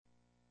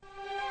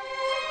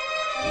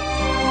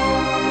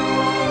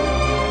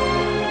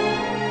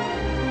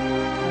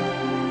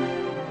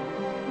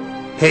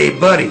Hey,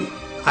 buddy,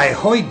 I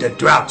heard the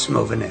drought's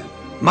moving in,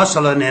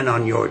 muscling in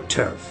on your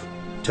turf.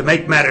 To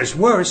make matters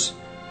worse,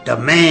 the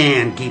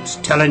man keeps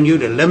telling you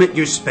to limit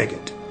your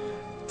spigot.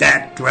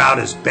 That drought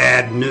is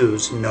bad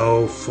news,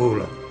 no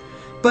fooling.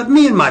 But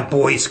me and my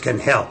boys can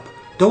help.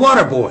 The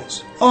Water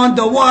Boys, on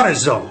the Water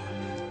Zone,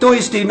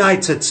 Thursday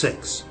nights at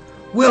 6.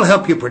 We'll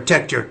help you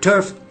protect your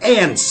turf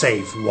and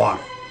save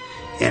water.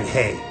 And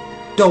hey,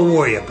 don't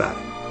worry about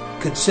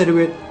it.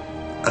 Consider it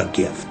a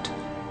gift.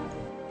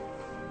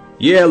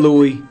 Yeah,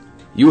 Louie,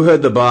 you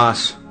heard the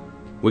boss.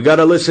 We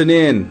gotta listen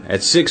in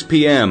at 6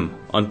 p.m.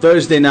 on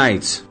Thursday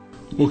nights.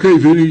 Okay,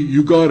 Vinny,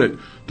 you got it.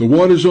 The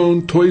Water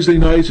Zone, Thursday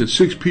nights at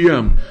 6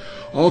 p.m.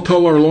 I'll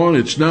tell our lawn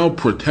it's now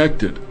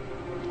protected.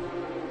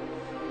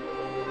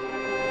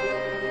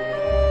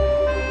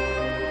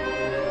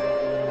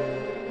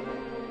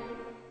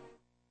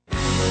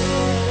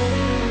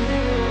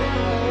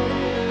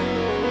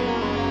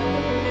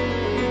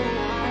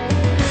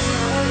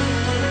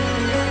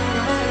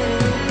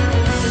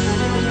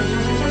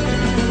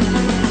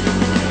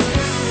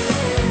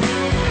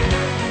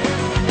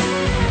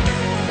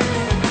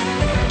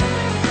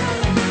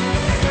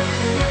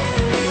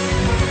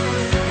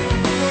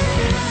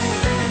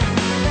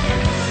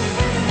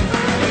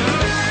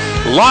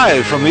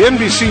 Live from the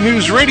NBC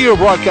News radio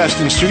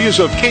broadcasting studios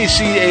of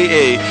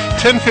KCAA,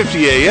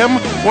 1050 AM,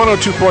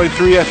 102.3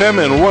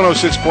 FM, and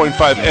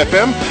 106.5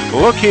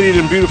 FM, located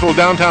in beautiful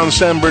downtown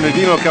San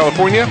Bernardino,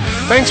 California.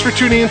 Thanks for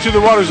tuning into the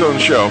Water Zone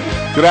Show.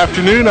 Good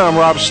afternoon, I'm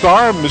Rob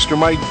Starr. Mr.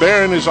 Mike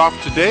Barron is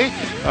off today.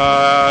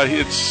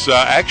 It's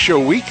Ag Show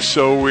week,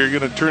 so we're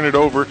going to turn it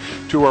over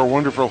to our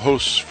wonderful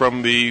hosts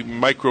from the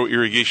Micro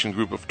Irrigation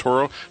Group of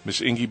Toro, Miss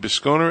Ingy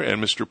Bisconer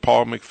and Mr.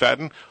 Paul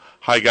McFadden.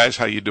 Hi, guys.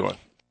 How you doing?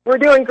 We're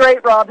doing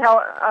great, Rob.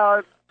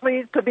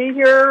 Pleased to be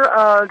here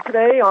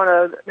today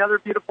on another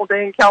beautiful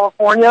day in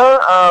California.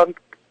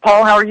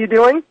 Paul, how are you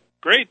doing?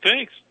 Great,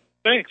 thanks.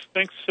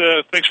 Thanks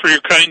for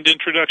your kind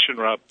introduction,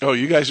 Rob. Oh,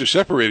 you guys are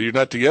separated. You're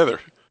not together.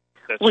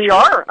 We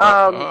are,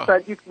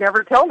 but you can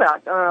never tell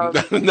that.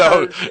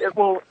 No.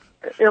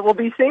 It will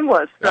be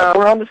seamless.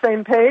 We're on the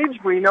same page.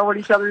 We know what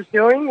each other's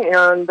doing,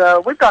 and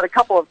we've got a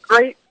couple of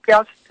great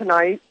guests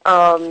tonight.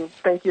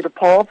 Thank you to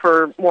Paul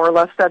for more or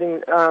less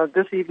setting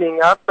this evening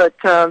up. But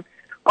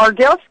our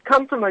guests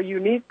come from a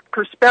unique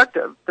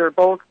perspective. They're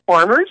both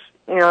farmers,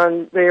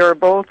 and they are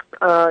both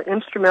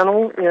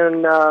instrumental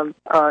in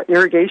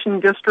irrigation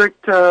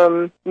district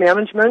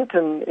management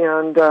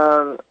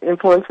and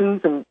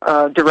influences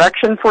and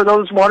direction for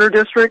those water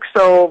districts.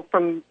 So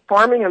from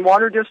farming and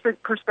water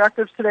district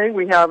perspectives today,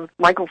 we have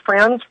Michael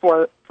Franz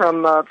from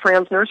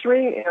Franz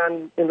Nursery,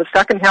 and in the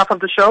second half of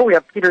the show, we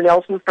have Peter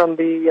Nelson from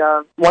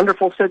the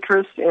wonderful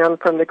Citrus and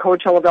from the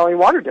Coachella Valley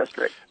Water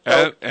District.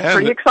 So and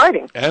pretty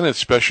exciting. And it's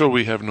special.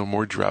 We have no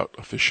more drought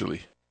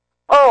officially.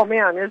 Oh,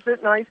 man, is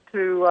it nice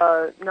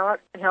to not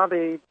have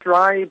a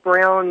dry,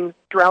 brown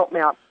drought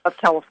map of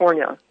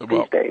California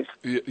these days?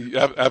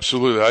 Yeah,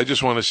 absolutely. I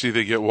just want to see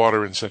they get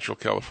water in Central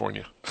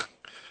California.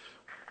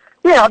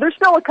 Yeah, there's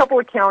still a couple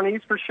of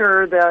counties for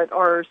sure that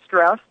are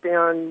stressed,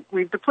 and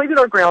we've depleted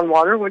our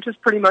groundwater, which is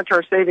pretty much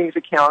our savings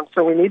account,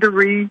 so we need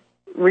to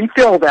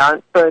refill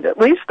that, but at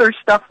least there's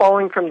stuff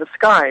falling from the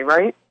sky,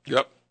 right?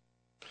 Yep.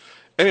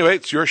 Anyway,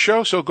 it's your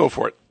show, so go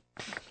for it.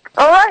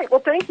 All right.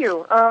 Well, thank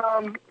you.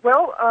 Paul,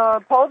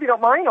 if you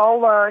don't mind,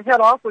 I'll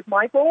head off with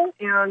Michael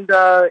and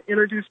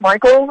introduce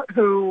Michael,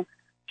 who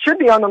should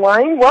be on the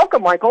line.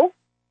 Welcome, Michael.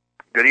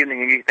 Good evening,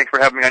 Iggy. Thanks for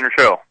having me on your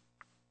show.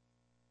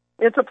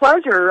 It's a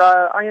pleasure.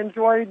 I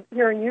enjoyed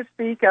hearing you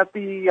speak at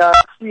the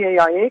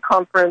CAIA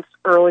conference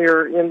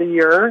earlier in the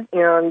year,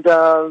 and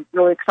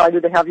really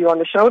excited to have you on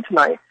the show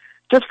tonight.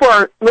 Just for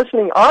our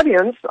listening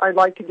audience, I'd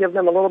like to give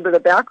them a little bit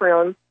of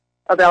background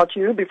about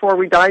you before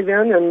we dive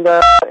in and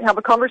have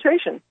a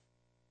conversation.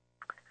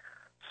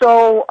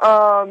 So,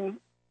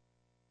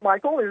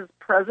 Michael is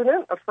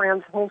president of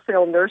Franz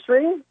Wholesale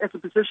Nursery. It's a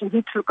position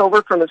he took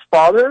over from his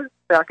father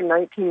back in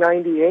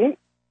 1998.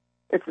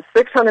 It's a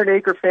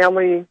 600-acre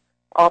family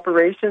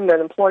operation that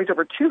employs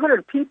over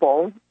 200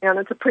 people, and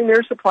it's a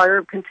premier supplier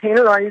of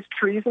containerized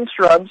trees and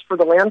shrubs for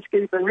the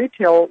landscape and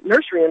retail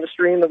nursery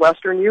industry in the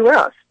western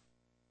U.S.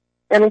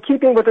 And in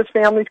keeping with his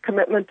family's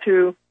commitment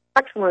to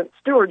excellent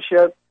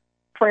stewardship,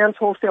 Franz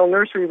Wholesale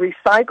Nursery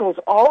recycles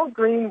all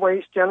green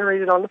waste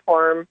generated on the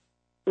farm,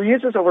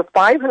 reuses over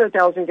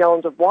 500,000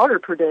 gallons of water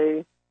per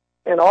day,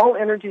 and all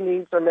energy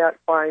needs are met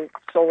by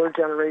solar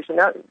generation.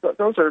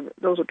 Those are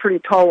pretty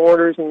tall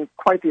orders and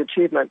quite the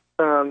achievement,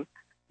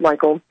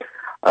 Michael.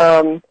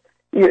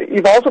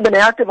 You've also been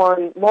active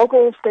on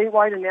local,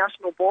 statewide, and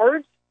national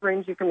boards,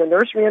 ranging from the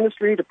nursery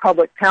industry to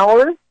public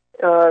power.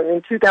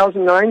 In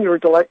 2009, you were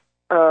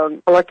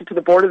elected to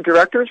the board of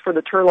directors for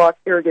the Turlock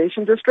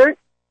Irrigation District,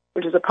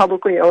 which is a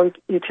publicly owned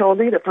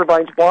utility that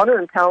provides water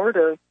and power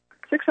to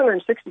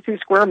 662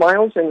 square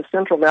miles in the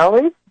Central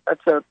Valley.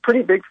 That's a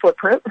pretty big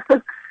footprint.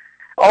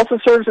 Also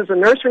serves as the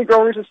Nursery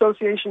Growers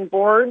Association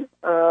board,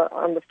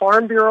 on the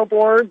Farm Bureau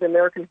board, the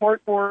American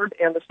Hort board,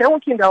 and the San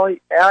Joaquin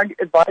Valley Ag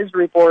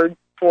Advisory Board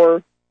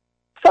for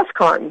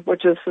SUSCON,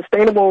 which is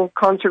Sustainable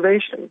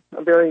Conservation,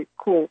 a very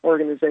cool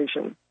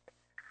organization.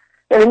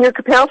 And in your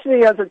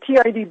capacity as a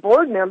TID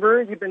board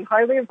member, you've been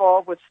highly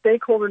involved with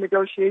stakeholder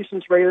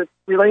negotiations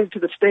related to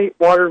the State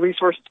Water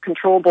Resources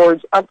Control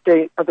Board's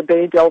update of the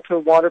Bay Delta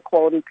Water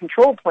Quality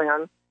Control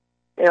Plan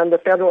and the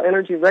Federal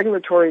Energy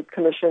Regulatory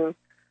Commission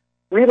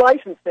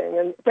relicensing.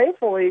 And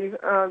thankfully,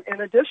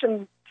 in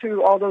addition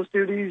to all those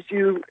duties,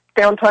 you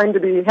found time to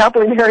be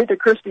happily married to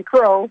Christy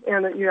Crow,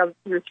 and that you have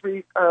your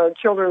three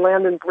children,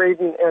 Landon,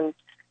 Braden, and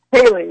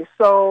Haley.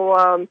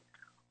 So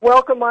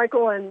welcome,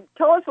 Michael, and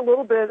tell us a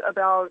little bit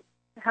about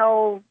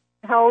how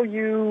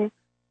you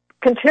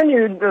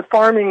continued the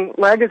farming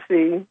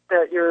legacy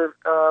that your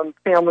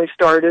family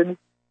started,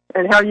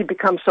 and how you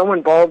become so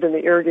involved in the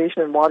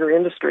irrigation and water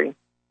industry.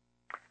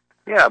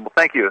 Yeah, well,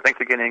 thank you.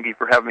 Thanks again, Ingy,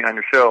 for having me on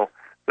your show.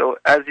 So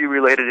as you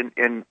related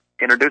in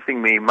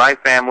introducing me, my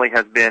family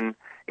has been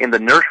in the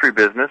nursery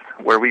business,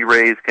 where we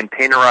raise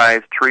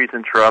containerized trees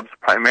and shrubs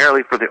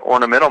primarily for the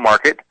ornamental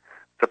market,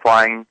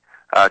 supplying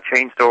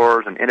chain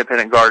stores and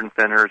independent garden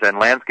centers and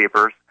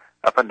landscapers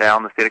up and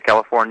down the state of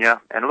California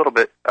and a little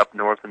bit up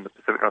north in the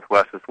Pacific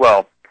Northwest as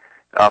well.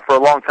 For a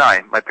long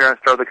time. My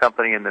parents started the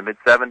company in the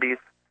mid-'70s,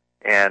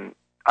 and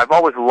I've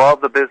always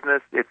loved the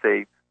business. It's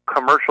a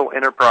commercial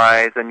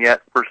enterprise, and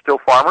yet we're still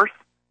farmers.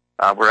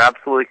 We're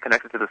absolutely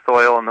connected to the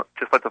soil, and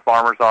just like the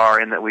farmers are,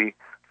 in that we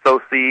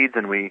sow seeds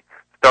and we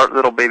start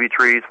little baby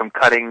trees from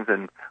cuttings,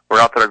 and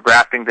we're out there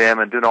grafting them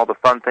and doing all the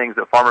fun things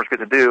that farmers get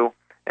to do,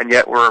 and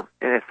yet we're,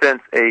 in a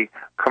sense, a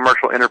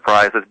commercial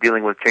enterprise that's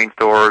dealing with chain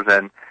stores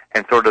and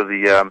sort of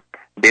the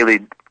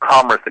daily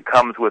commerce that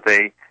comes with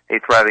a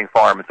thriving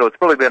farm. And so it's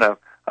really been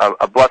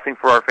a blessing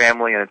for our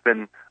family, and it's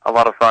been a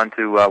lot of fun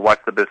to watch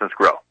the business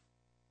grow.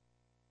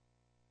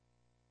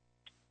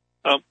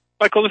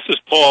 Michael, this is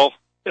Paul.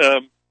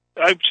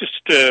 I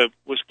just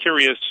was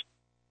curious,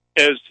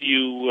 as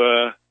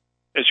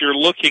you're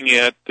looking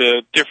at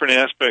different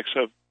aspects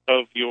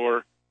of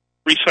your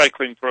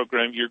recycling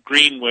program, your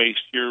green waste,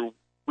 your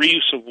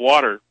reuse of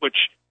water, which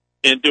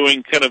in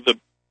doing kind of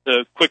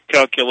the quick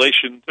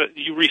calculation,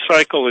 you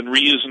recycle and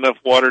reuse enough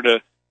water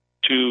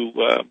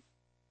to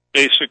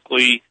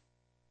basically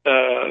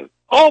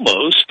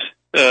almost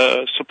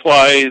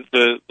supply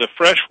the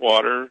fresh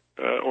water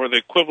or the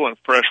equivalent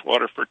fresh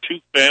water for two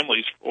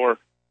families for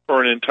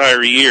an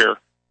entire year.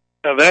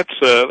 Now that's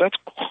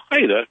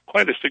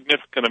quite a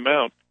significant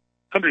amount,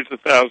 hundreds of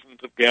thousands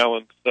of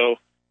gallons. So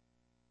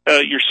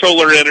your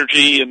solar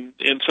energy and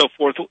so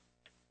forth.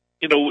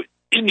 You know,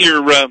 in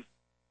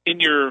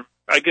your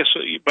I guess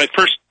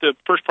the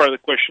first part of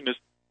the question is,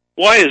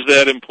 why is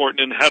that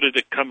important, and how did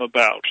it come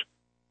about?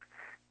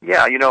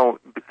 Yeah, you know,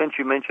 since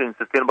you mentioned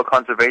sustainable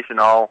conservation,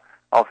 I'll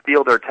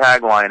steal their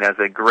tagline as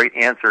a great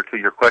answer to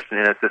your question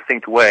in a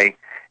succinct way,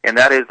 and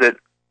that is that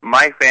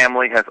my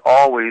family has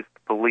always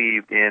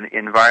believed in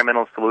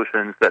environmental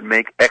solutions that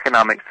make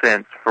economic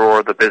sense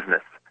for the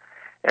business.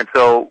 And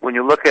so when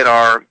you look at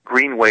our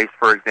green waste,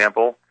 for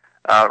example,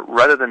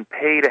 rather than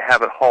pay to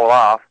have it hauled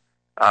off,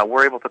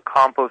 we're able to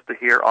compost it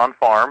here on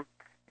farm,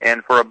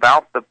 and for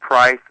about the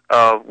price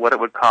of what it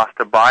would cost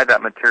to buy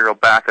that material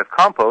back as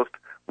compost,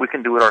 we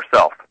can do it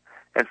ourselves.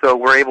 And so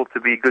we're able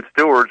to be good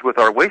stewards with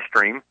our waste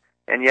stream,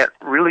 and yet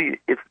really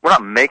we're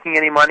not making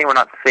any money, we're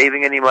not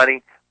saving any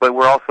money, but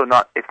we're also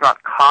it's not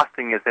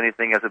costing us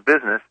anything as a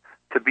business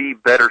to be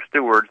better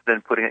stewards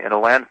than putting it in a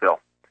landfill.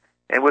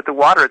 And with the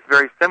water, it's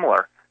very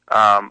similar.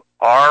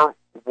 Our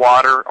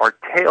water, our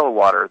tail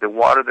water, the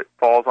water that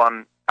falls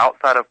on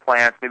outside of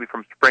plants, maybe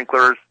from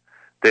sprinklers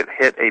that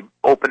hit a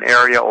open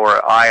area or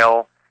an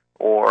aisle,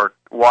 or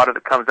water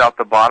that comes out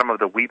the bottom of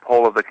the weep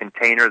hole of the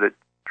container that's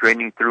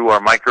draining through our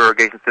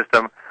micro-irrigation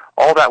system,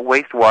 all that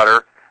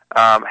wastewater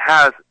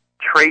has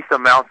trace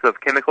amounts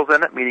of chemicals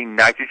in it, meaning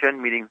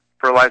nitrogen, meaning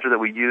fertilizer that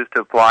we use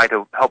to apply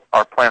to help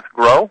our plants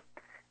grow.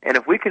 And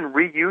if we can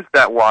reuse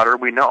that water,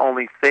 we not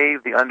only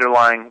save the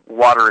underlying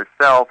water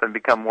itself and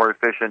become more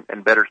efficient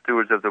and better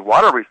stewards of the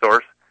water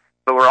resource,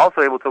 but we're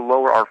also able to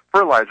lower our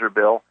fertilizer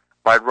bill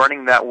by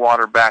running that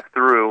water back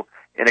through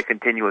in a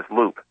continuous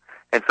loop.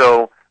 And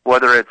so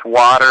whether it's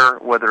water,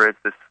 whether it's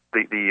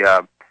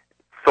the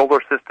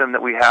solar system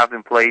that we have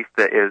in place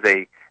that is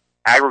a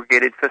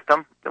aggregated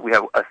system, that we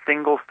have a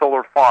single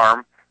solar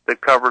farm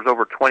that covers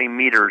over 20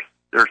 meters.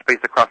 There's space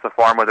across the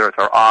farm, whether it's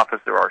our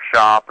office or our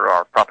shop or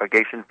our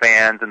propagation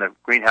fans in the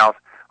greenhouse,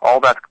 all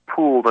that's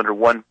pooled under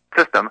one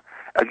system,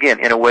 again,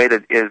 in a way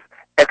that is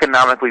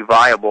economically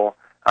viable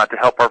to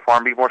help our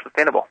farm be more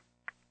sustainable.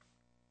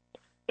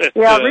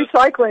 Yeah,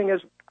 recycling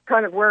is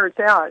kind of where it's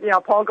at. Yeah,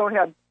 Paul, go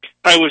ahead.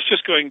 I was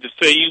just going to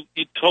say,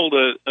 you told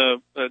a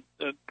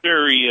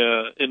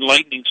very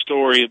enlightening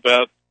story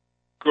about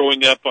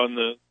growing up on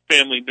the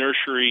family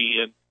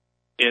nursery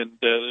and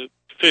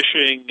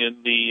fishing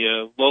in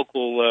the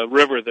local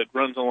river that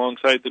runs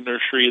alongside the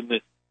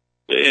nursery,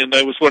 and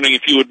I was wondering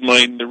if you would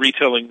mind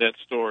retelling that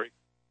story.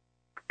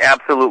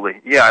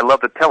 Absolutely. Yeah, I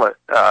love to tell it,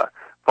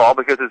 Paul,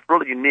 because it's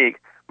really unique.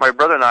 My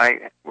brother and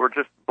I were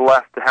just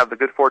blessed to have the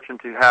good fortune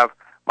to have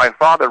my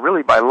father,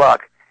 really by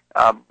luck,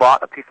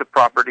 bought a piece of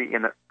property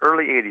in the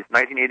early 80s,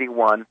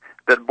 1981,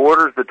 that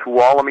borders the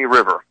Tuolumne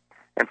River.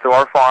 And so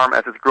our farm,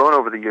 as it's grown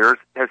over the years,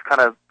 has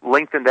kind of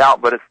lengthened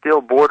out, but it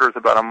still borders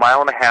about a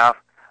mile and a half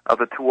of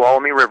the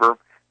Tuolumne River,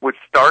 which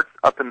starts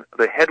up in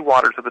the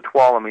headwaters of the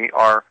Tuolumne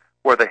are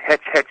where the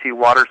Hetch Hetchy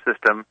water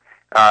system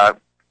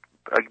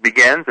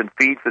begins and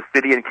feeds the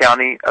city and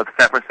county of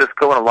San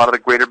Francisco and a lot of the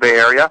greater Bay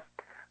Area.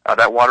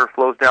 That water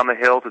flows down the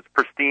hills. It's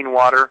pristine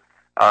water.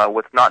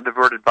 What's not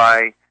diverted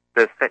by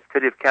the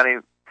city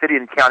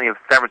and county of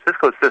San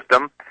Francisco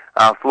system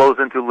flows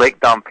into Lake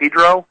Don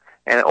Pedro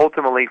and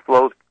ultimately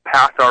flows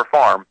past our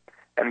farm.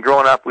 And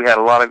growing up, we had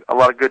a lot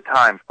of good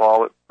times,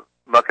 Paul,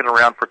 mucking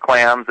around for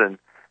clams and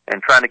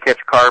trying to catch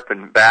carp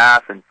and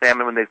bass and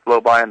salmon when they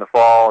flow by in the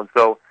fall. And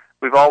so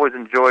we've always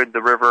enjoyed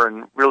the river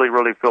and really,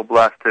 really feel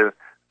blessed to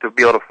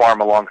be able to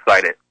farm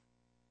alongside it.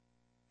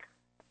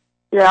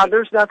 Yeah,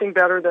 there's nothing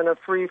better than a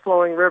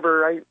free-flowing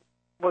river. I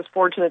was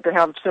fortunate to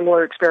have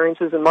similar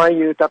experiences in my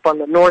youth up on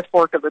the North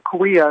Fork of the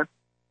Kaweah,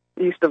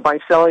 east of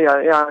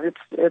Visalia. Yeah,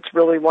 it's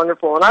really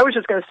wonderful. And I was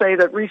just going to say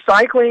that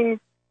recycling,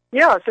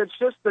 yes, it's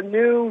just the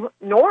new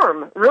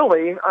norm,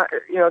 really.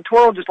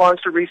 Toro just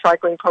launched a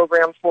recycling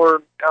program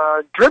for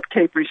drip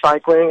tape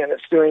recycling, and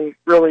it's doing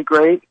really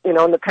great. In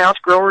the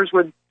past, growers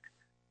would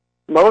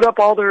load up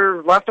all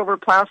their leftover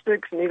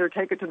plastics and either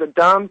take it to the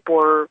dump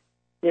or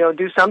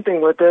do something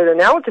with it. And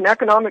now it's an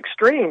economic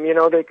stream.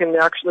 They can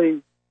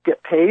actually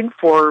get paid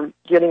for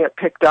getting it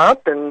picked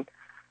up, and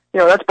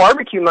that's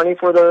barbecue money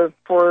for the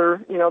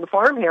farm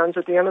hands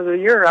at the end of the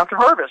year after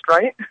harvest,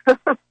 right?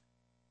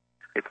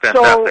 It's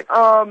fantastic.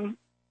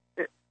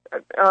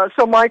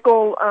 So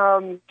Michael,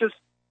 just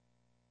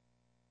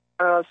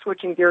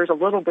switching gears a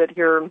little bit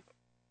here,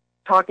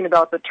 talking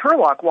about the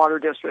Turlock Water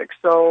District.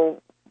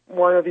 So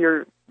one of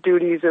your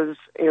duties is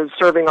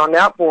serving on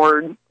that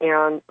board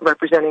and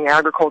representing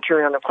agriculture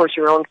and, of course,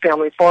 your own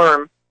family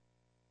farm.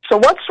 So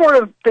what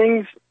sort of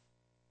things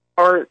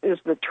is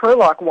the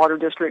Turlock Water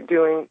District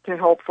doing to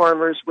help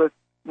farmers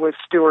with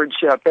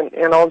stewardship?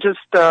 And I'll just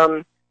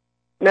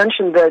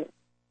mention that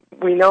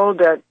we know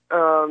that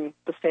the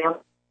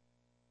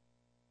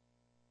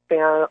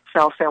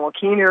South San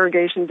Joaquin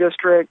Irrigation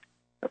District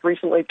have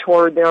recently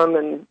toured them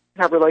and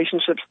have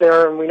relationships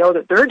there, and we know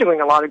that they're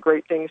doing a lot of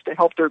great things to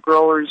help their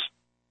growers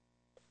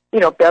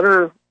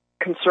better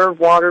conserve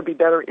water, be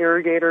better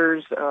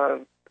irrigators,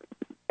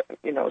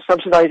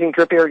 subsidizing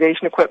drip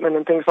irrigation equipment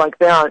and things like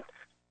that.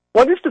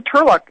 What is the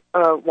Turlock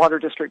Water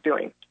District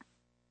doing?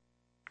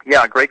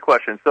 Yeah, great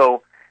question.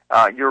 So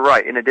you're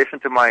right. In addition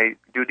to my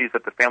duties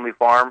at the family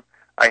farm,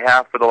 I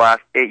have for the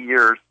last 8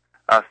 years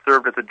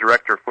served as a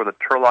director for the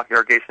Turlock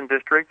Irrigation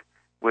District,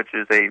 which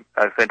is a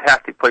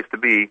fantastic place to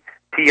be.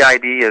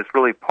 TID is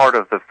really part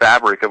of the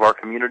fabric of our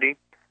community.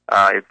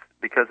 It's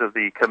because of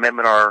the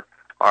commitment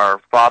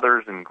our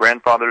fathers and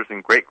grandfathers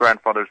and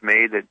great-grandfathers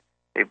made that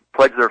they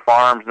pledged their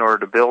farms in order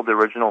to build the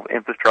original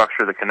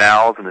infrastructure, the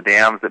canals and the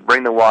dams that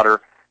bring the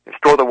water,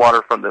 store the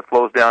water from that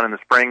flows down in the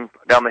spring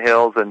down the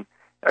hills, and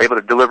are able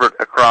to deliver it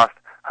across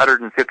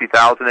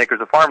 150,000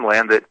 acres of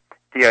farmland that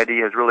TID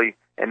has really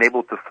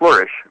enabled to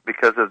flourish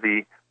because of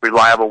the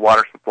reliable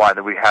water supply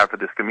that we have for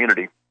this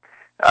community.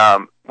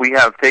 We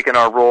have taken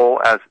our role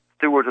as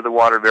stewards of the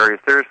water very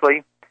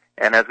seriously,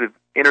 and as we've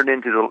entered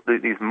into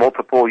these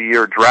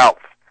multiple-year droughts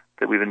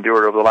that we've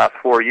endured over the last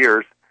 4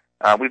 years,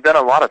 we've done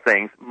a lot of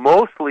things,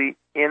 mostly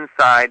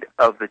inside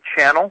of the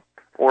channel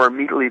or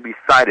immediately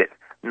beside it.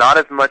 Not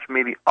as much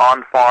maybe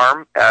on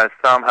farm as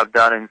some have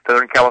done in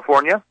Southern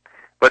California,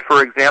 but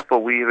for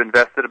example, we have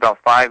invested about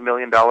 $5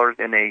 million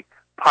in a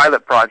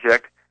pilot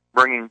project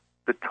bringing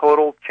the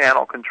total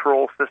channel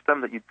control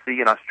system that you'd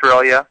see in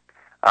Australia.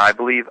 I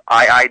believe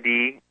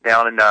IID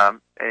down in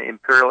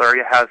Imperial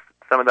area has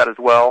some of that as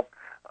well.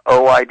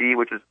 OID,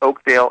 which is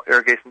Oakdale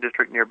Irrigation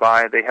District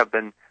nearby, they have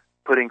been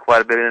putting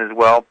quite a bit in as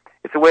well.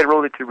 It's a way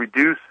really to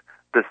reduce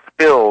the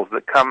spills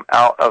that come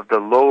out of the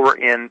lower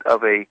end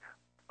of a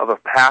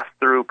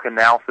pass-through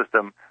canal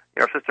system.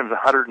 Our system is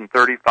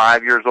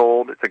 135 years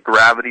old. It's a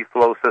gravity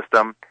flow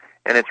system,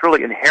 and it's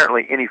really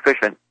inherently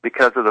inefficient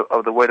because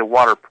of the way the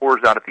water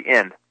pours out at the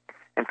end.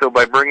 And so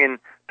by bringing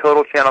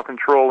total channel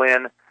control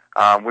in,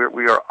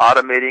 we are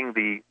automating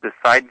the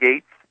side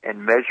gates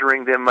and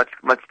measuring them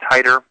much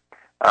tighter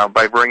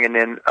by bringing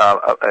in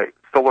a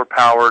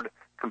solar-powered,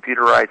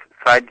 computerized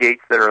side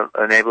gates that are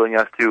enabling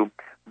us to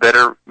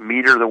better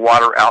meter the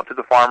water out to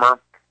the farmer.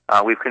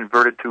 We've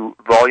converted to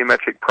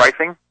volumetric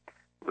pricing,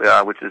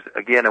 which is,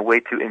 again, a way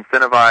to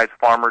incentivize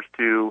farmers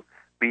to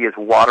be as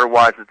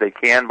water-wise as they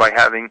can by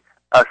having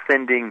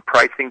ascending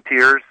pricing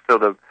tiers. So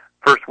the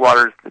first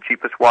water is the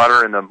cheapest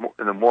water, and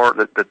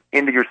the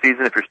end of your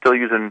season, if you're still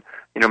using,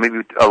 maybe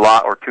a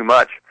lot or too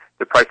much,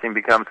 the pricing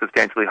becomes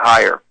substantially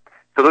higher.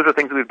 So those are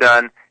things that we've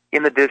done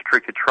in the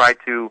district to try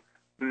to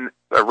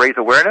raise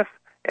awareness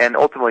and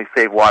ultimately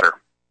save water.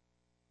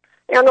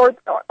 And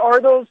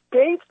are those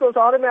gates, those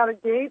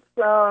automatic gates,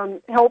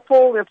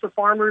 helpful if the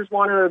farmers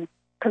want to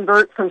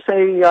convert from,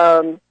 say,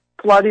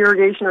 flood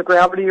irrigation or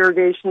gravity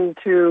irrigation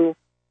to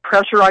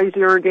pressurized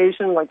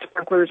irrigation like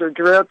sprinklers or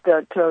drip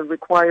that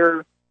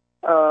require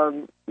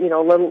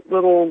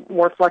little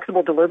more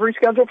flexible delivery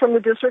schedule from the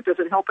district? Does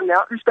it help in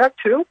that respect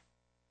too?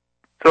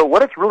 So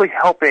what it's really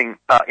helping,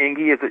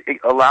 Ingy, is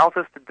it allows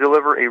us to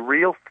deliver a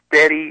real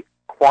steady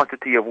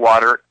quantity of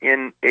water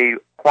in a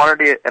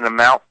quantity and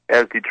amount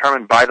as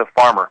determined by the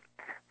farmer.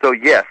 So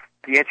yes,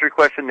 to answer your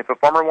question, if a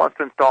farmer wants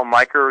to install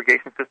micro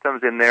irrigation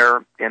systems in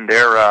their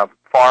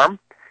farm,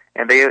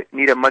 and they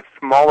need a much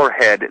smaller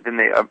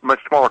a much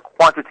smaller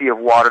quantity of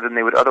water than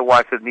they would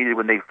otherwise have needed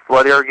when they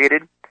flood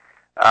irrigated,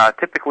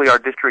 typically our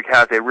district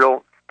has a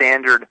real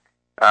standard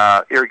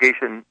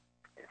irrigation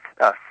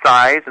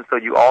size, and so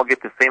you all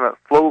get the same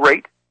flow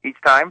rate each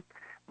time.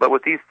 But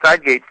with these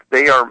side gates,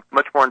 they are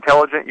much more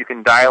intelligent. You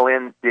can dial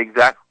in the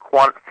exact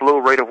flow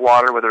rate of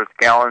water, whether it's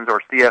gallons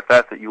or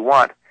CFS that you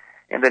want.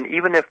 And then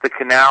even if the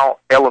canal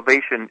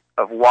elevation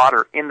of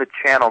water in the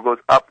channel goes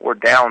up or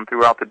down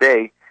throughout the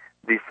day,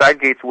 the side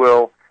gates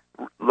will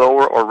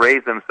lower or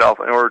raise themselves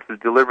in order to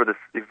deliver the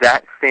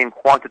exact same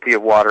quantity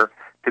of water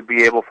to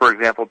be able, for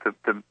example,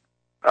 to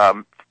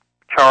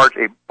charge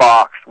a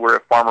box where a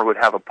farmer would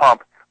have a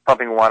pump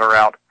pumping water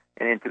out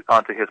and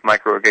onto his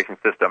micro irrigation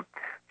system.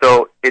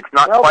 So it's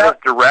not quite as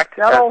direct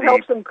as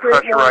the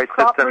pressurized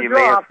system you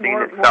may have seen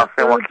at South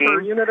San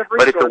Joaquin,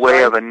 but it's a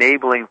way of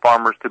enabling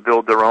farmers to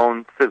build their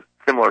own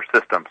similar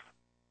systems.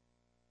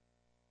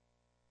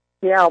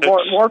 Yeah,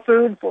 more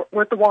food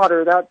with the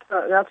water.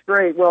 That's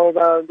great. Well,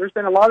 there's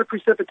been a lot of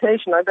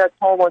precipitation. I bet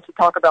Paul wants to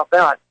talk about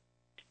that.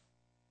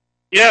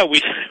 Yeah,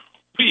 we've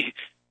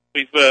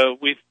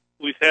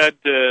had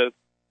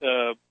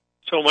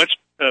so much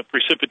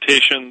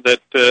precipitation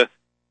that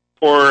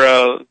for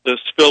the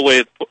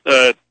spillway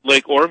at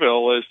Lake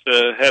Orville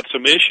has had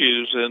some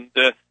issues. And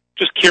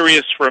just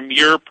curious from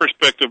your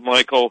perspective,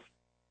 Michael,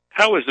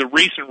 how is the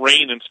recent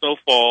rain and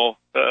snowfall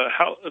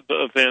how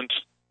the events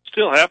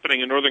still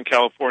happening in Northern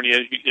California,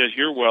 as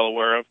you're well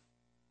aware of?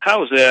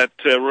 How is that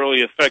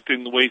really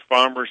affecting the way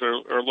farmers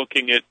are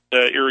looking at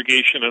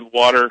irrigation and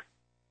water,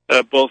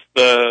 both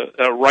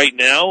right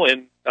now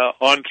and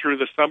on through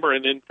the summer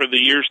and then for the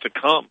years to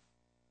come?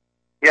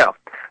 Yeah.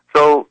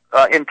 So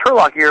in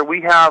Turlock here,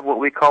 we have what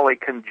we call a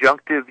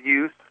conjunctive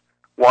use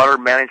water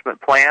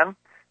management plan,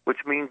 which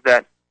means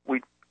that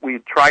we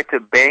try to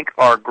bank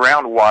our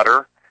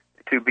groundwater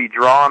to be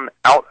drawn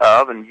out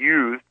of and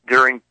used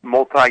during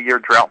multi-year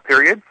drought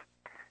periods.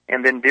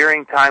 And then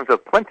during times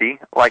of plenty,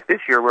 like this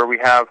year where we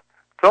have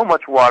so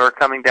much water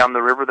coming down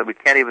the river that we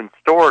can't even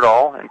store it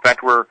all. In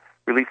fact, we're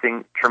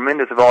releasing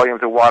tremendous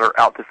volumes of water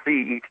out to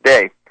sea each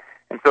day.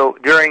 And so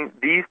during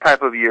these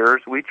type of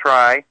years, we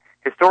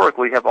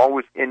historically have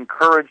always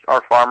encouraged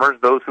our farmers,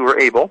 those who are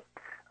able,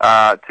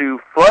 to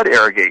flood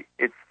irrigate.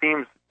 It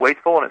seems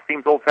wasteful and it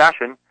seems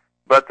old-fashioned,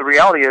 but the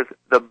reality is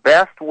the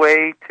best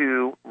way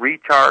to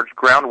recharge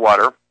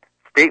groundwater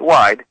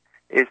statewide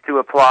is to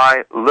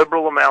apply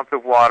liberal amounts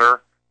of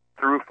water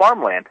through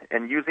farmland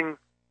and using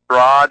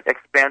broad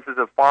expanses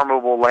of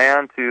farmable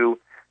land to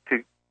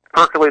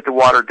percolate the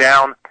water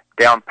down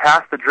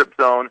past the drip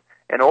zone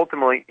and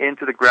ultimately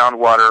into the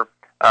groundwater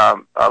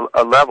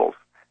levels.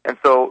 And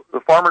so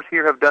the farmers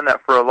here have done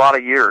that for a lot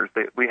of years.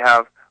 We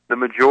have the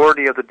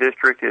majority of the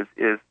district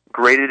is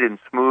graded and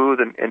smooth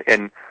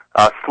and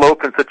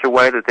sloped in such a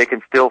way that they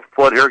can still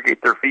flood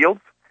irrigate their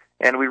fields.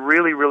 And we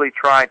really, really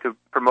try to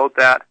promote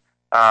that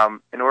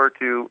in order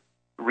to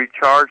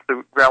recharge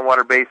the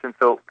groundwater basin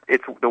so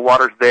the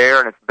water's there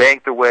and it's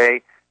banked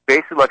away,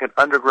 basically like an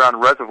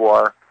underground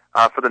reservoir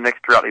for the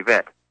next drought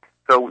event.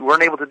 So we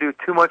weren't able to do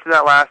too much of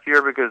that last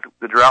year because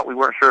the drought, we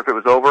weren't sure if it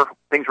was over.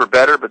 Things were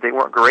better, but they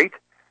weren't great.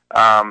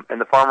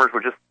 And the farmers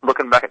were just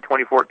looking back at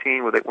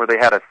 2014 where they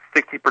had a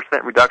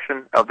 60%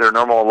 reduction of their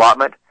normal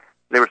allotment.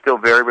 They were still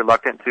very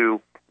reluctant to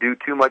do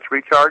too much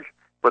recharge.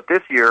 But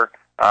this year,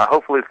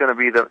 hopefully it's going to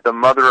be the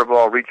mother of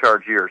all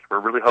recharge years. We're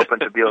really hoping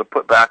to be able to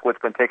put back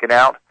what's been taken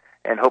out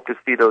and hope to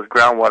see those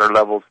groundwater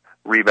levels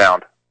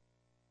rebound.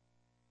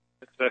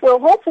 Well,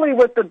 hopefully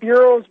with the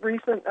Bureau's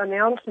recent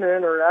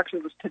announcement, or actually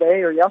it was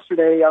today or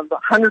yesterday, of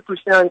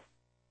 100%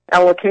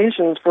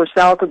 allocations for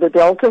south of the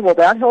Delta, will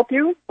that help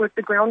you with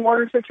the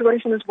groundwater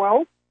situation as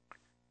well?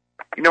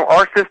 You know,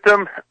 our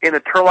system in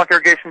the Turlock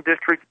Irrigation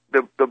District,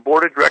 the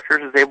Board of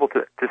Directors is able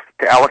to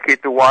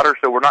allocate the water,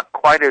 so we're not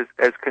quite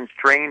as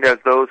constrained as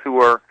those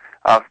who are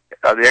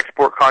the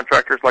export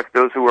contractors, like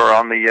those who are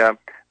on the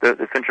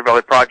Central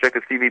Valley Project,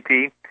 the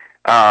CVP.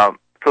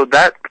 So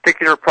that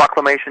particular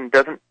proclamation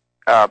doesn't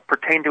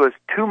pertain to us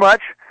too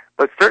much,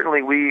 but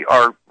certainly we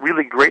are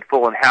really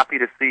grateful and happy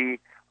to see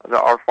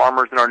our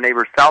farmers and our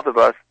neighbors south of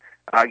us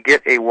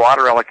get a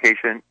water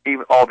allocation,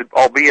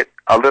 albeit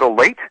a little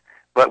late,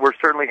 but we're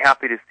certainly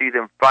happy to see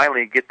them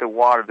finally get the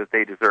water that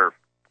they deserve.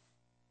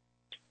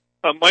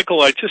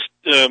 Michael, I just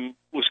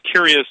was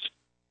curious.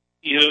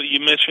 You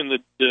mentioned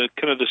the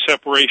kind of the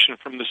separation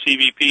from the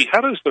CVP. How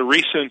does the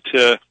recent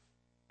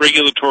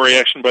regulatory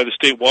action by the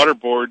State Water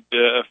Board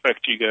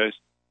affect you guys?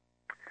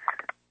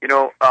 You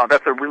know,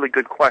 that's a really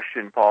good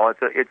question, Paul.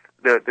 It's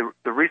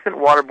the recent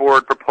Water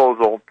Board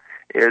proposal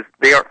is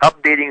they are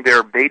updating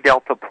their Bay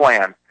Delta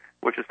plan.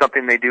 which is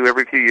something they do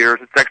every few years.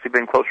 It's actually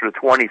been closer to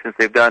 20 since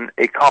they've done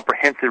a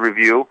comprehensive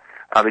review.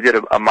 They did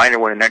a minor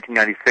one in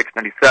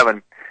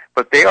 1996-97.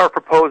 But they are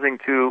proposing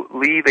to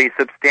leave a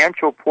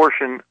substantial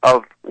portion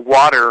of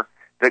water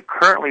that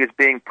currently is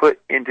being put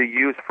into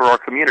use for our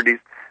communities.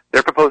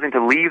 They're proposing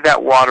to leave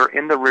that water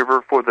in the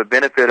river for the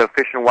benefit of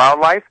fish and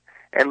wildlife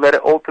and let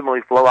it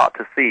ultimately flow out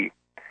to sea.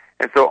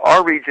 And so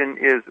our region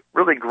is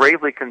really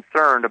gravely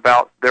concerned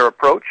about their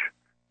approach.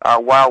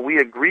 While we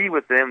agree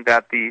with them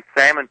that the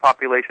salmon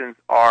populations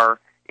are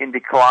in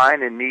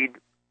decline and need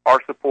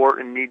our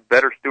support and need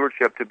better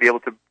stewardship to be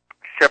able to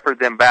shepherd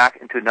them back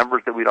into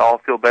numbers that we'd all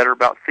feel better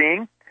about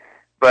seeing,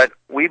 but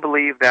we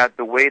believe that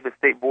the way the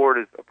state board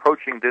is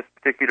approaching this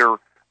particular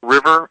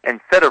river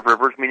and set of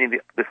rivers, meaning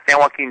the San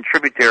Joaquin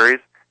tributaries,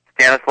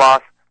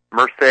 Stanislaus,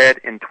 Merced,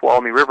 and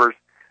Tuolumne rivers,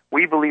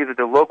 we believe that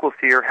the locals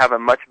here have a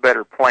much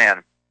better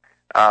plan.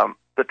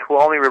 The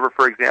Tuolumne River,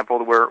 for example,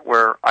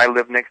 where I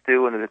live next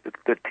to and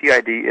the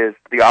TID is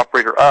the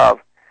operator of,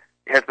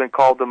 has been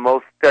called the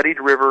most studied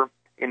river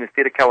in the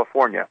state of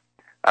California.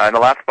 In the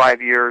last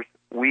 5 years,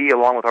 we,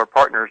 along with our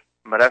partners,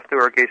 Modesto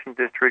Irrigation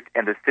District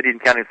and the City and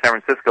County of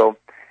San Francisco,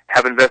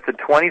 have invested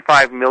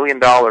 $25 million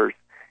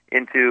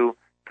into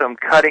some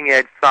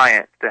cutting-edge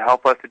science to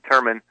help us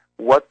determine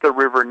what the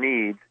river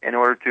needs in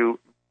order to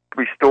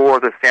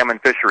restore the salmon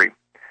fishery.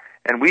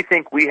 And we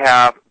think we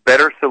have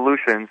better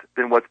solutions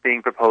than what's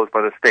being proposed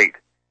by the state.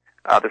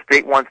 The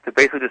state wants to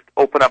basically just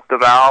open up the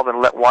valve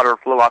and let water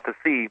flow out to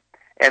sea.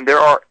 And there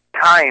are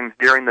times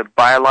during the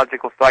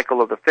biological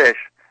cycle of the fish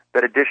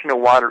that additional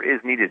water is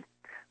needed.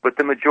 But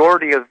the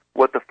majority of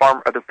what the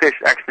fish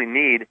actually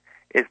need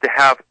is to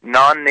have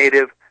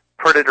non-native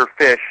predator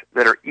fish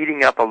that are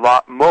eating up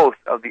most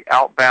of the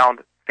outbound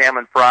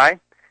salmon fry.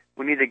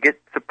 We need to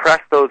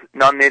suppress those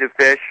non-native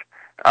fish.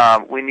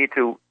 We need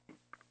to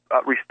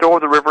restore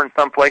the river in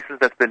some places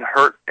that's been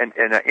hurt and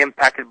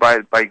impacted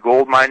by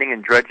gold mining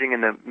and dredging in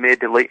the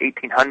mid to late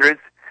 1800s.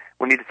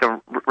 We need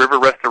some river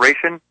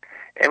restoration,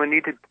 and we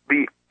need to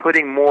be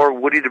putting more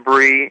woody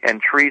debris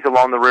and trees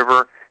along the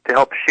river to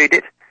help shade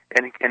it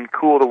and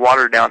cool the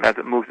water down as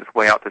it moves its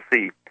way out to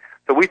sea.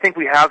 So we think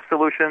we have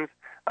solutions,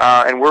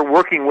 and we're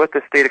working with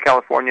the state of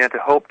California to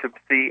hope to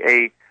see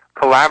a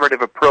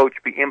collaborative approach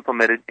be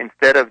implemented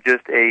instead of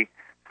just a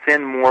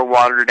send more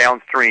water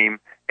downstream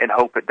and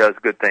hope it does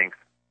good things.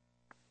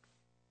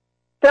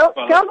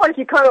 Sounds like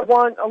you kind of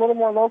want a little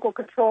more local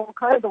control,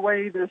 kind of the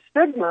way the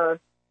STIGMA,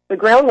 the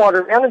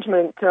groundwater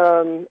management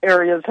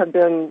areas have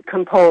been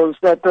composed,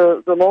 that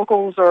the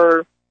locals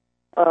are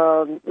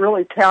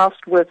really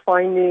tasked with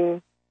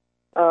finding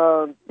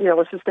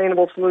a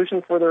sustainable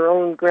solution for their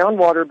own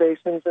groundwater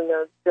basins, and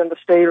then the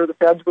state or the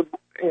feds would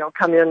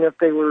come in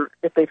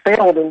if they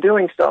failed in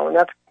doing so. And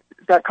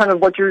is that kind of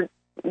what you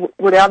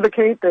would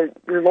advocate, that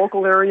your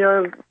local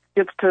area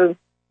gets to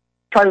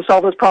try to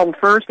solve this problem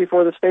first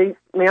before the state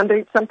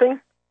mandates something?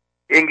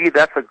 Ingy,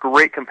 that's a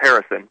great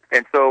comparison.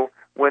 And so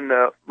when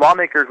the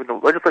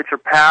legislature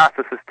passed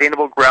the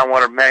Sustainable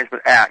Groundwater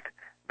Management Act,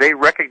 they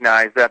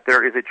recognize that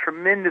there is a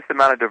tremendous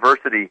amount of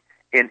diversity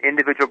in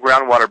individual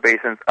groundwater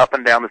basins up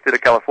and down the state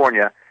of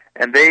California,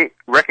 and they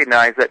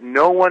recognize that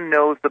no one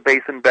knows the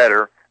basin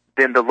better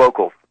than the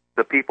locals,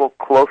 the people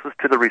closest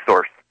to the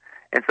resource.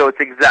 And so it's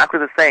exactly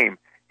the same.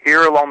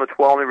 Here along the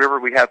Tuolumne River,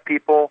 we have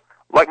people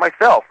like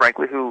myself,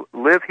 frankly, who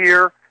live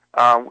here.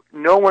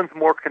 No one's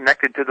more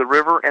connected to the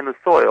river and the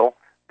soil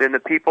than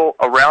the people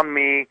around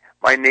me,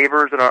 my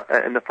neighbors,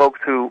 and the folks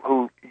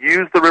who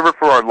use the river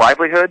for our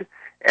livelihood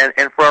and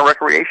for our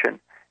recreation.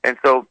 And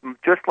so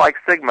just like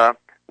STIGMA,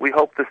 we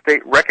hope the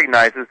state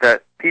recognizes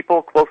that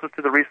people closest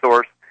to the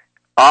resource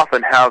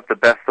often have the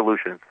best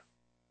solutions.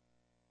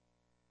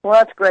 Well,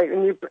 that's great.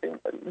 And you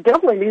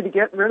definitely need to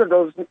get rid of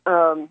those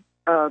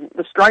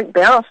the striped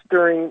bass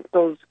during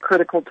those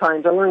critical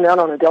times. I learned that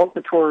on a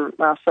Delta tour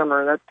last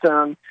summer.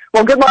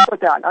 Well, good luck with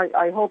that.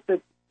 I hope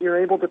that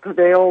you're able to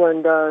prevail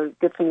and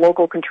get some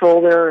local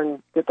control there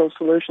and get those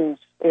solutions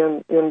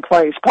in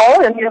place.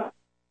 Paul, and you?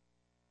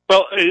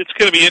 Well, it's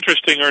going to be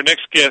interesting. Our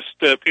next guest,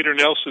 Peter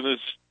Nelson, is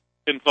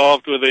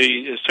involved with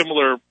a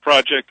similar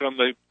project on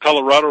the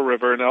Colorado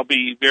River, and I'll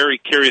be very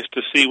curious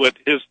to see what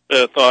his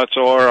thoughts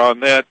are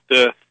on that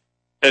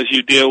as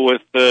you deal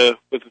with the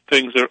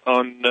things that are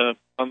on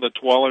the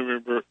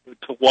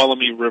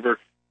Tuolumne River.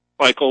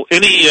 Michael,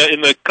 any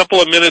in the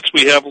couple of minutes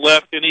we have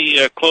left, any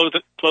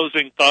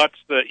closing thoughts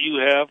that you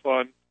have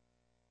on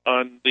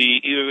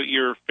either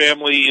your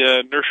family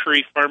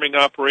nursery farming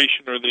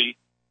operation or the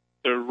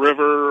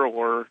river,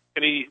 or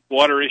any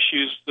water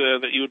issues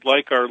that you would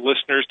like our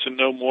listeners to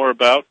know more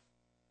about?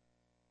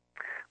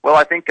 Well,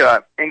 I think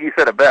Ingy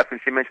said it best when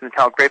she mentioned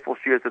how grateful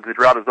she is that the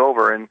drought is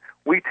over, and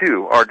we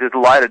too are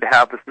delighted to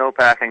have the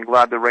snowpack and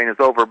glad the rain is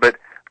over. But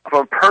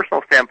from a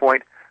personal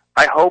standpoint,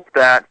 I hope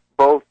that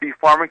both the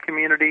farming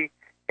community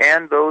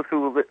and those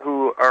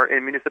who are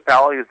in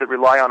municipalities that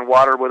rely on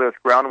water, whether it's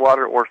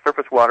groundwater or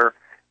surface water,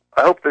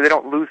 I hope that they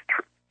don't lose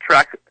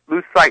sight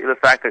of the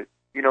fact that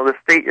the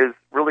state is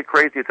really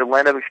crazy. It's a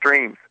land of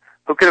extremes.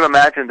 Who could have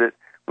imagined that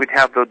we'd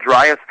have the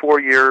driest 4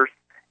 years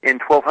in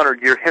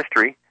 1,200-year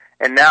history,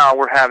 and now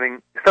we're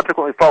having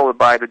subsequently followed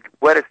by the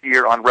wettest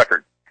year on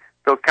record.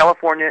 So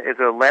California is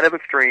a land of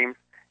extremes,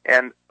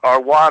 and our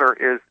water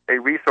is a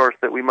resource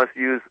that we must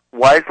use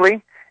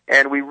wisely,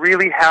 and we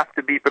really have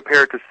to be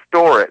prepared to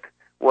store it,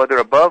 whether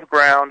above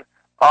ground,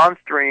 on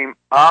stream,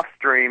 off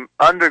stream,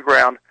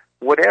 underground,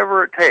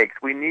 whatever it takes.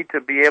 We need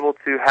to be able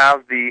to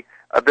have the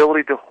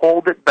ability to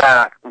hold it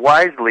back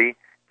wisely,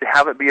 to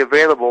have it be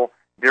available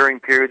during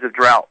periods of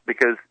drought,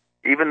 because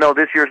even though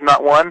this year's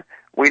not one,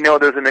 we know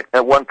there's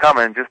a one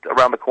coming just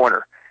around the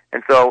corner.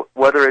 And so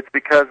whether it's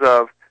because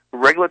of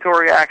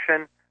regulatory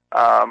action,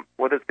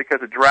 whether it's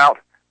because of drought,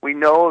 we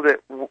know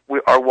that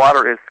our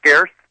water is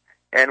scarce,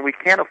 and we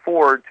can't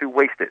afford to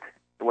waste it,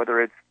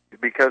 whether it's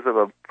because of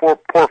a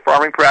poor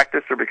farming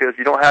practice or because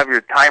you don't have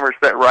your timer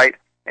set right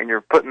and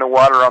you're putting the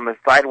water on the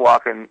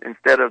sidewalk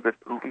instead of the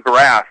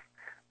grass.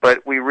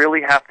 But we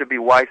really have to be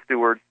wise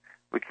stewards.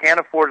 We can't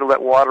afford to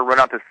let water run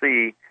out to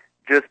sea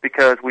just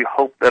because we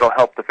hope that'll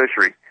help the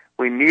fishery.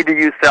 We need to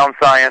use sound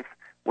science.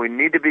 We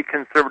need to be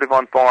conservative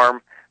on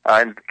farm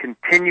and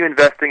continue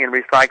investing in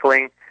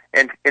recycling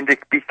and to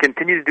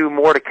continue to do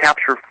more to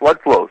capture flood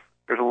flows.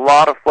 There's a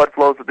lot of flood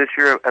flows that this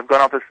year have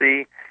gone out to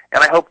sea,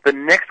 and I hope the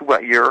next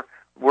wet year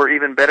we're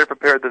even better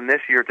prepared than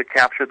this year to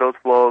capture those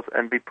flows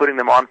and be putting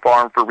them on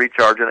farm for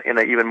recharge in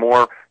an even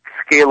more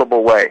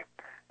scalable way.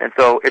 And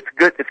so it's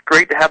good. It's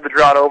great to have the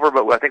drought over,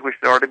 but I think we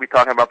should already be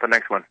talking about the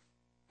next one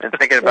and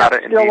thinking about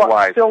it and being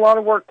wise. Still a lot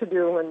of work to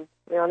do, and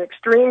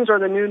extremes are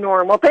the new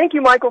norm. Well, thank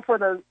you, Michael, for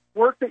the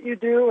work that you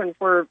do and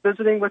for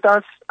visiting with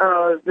us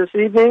this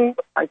evening.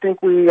 I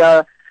think we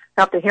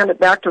have to hand it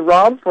back to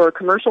Rob for a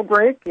commercial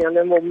break, and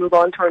then we'll move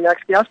on to our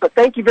next guest. But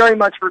thank you very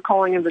much for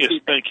calling in this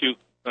evening. Thank you.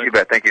 You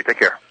bet. Thank you. Take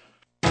care.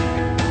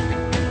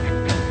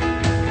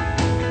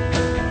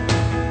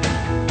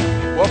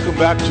 Welcome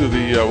back to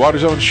the Water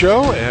Zone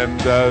Show, and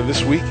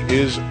this week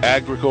is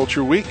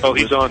Agriculture Week. Oh,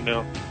 he's on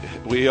now.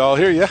 We all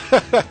hear you.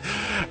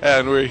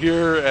 And we're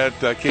here at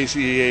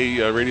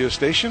KCAA radio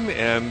station,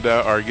 and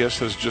our guest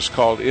has just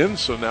called in,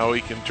 so now we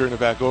can turn it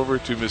back over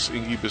to Miss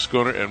Ingy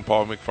Bisconer and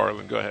Paul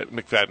McFarland. Go ahead.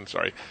 McFadden,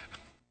 sorry.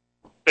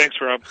 Thanks,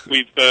 Rob.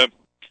 We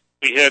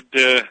had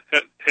a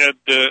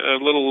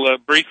little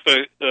brief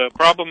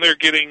problem there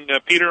getting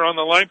Peter on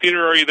the line.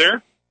 Peter, are you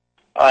there?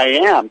 I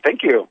am.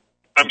 Thank you.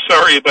 I'm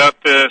sorry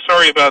about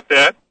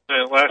that.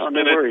 Last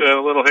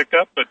minute little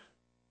hiccup, but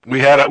we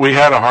had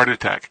a heart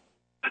attack.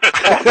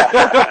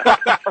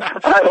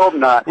 I hope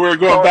not. We're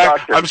going back.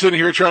 Doctor. I'm sitting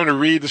here trying to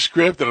read the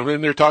script, and I'm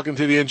in there talking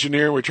to the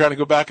engineer. We're trying to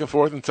go back and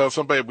forth and tell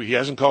somebody he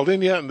hasn't called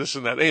in yet, and this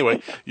and that.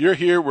 Anyway, you're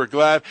here. We're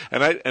glad.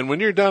 And when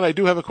you're done, I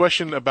do have a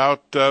question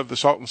about the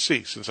Salton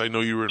Sea, since I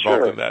know you were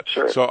involved in that.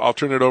 Sure. So I'll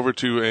turn it over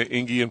to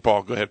Ingy and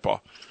Paul. Go ahead,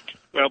 Paul.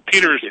 Well,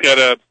 Peter's got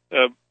a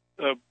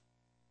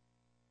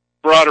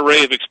broad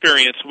array of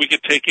experience. We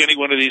could take any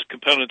one of these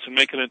components and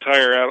make an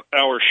entire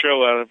hour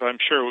show out of. I'm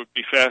sure it would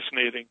be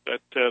fascinating. But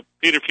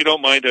Peter, if you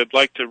don't mind, I'd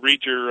like to read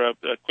your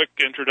quick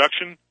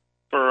introduction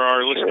for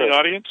our listening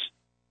audience.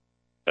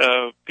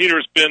 Peter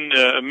has been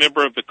a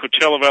member of the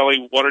Coachella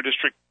Valley Water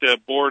District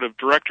Board of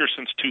Directors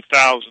since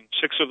 2000,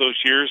 6 of those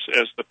years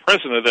as the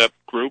president of that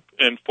group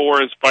and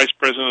 4 as vice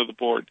president of the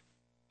board.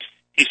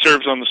 He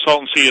serves on the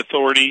Salton Sea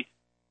Authority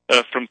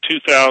from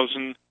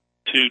 2000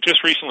 to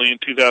just recently in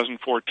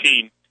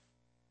 2014.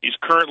 He's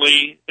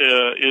currently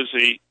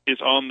is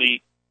on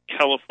the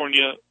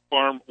California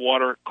Farm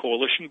Water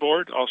Coalition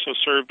Board, also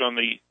served on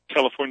the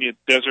California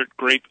Desert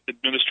Grape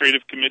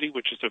Administrative Committee,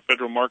 which is a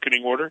federal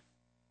marketing order,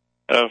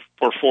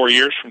 for 4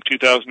 years, from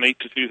 2008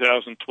 to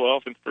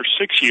 2012, and for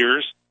 6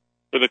 years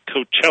for the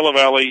Coachella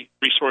Valley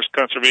Resource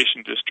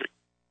Conservation District.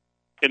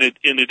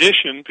 In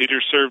addition,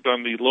 Peter served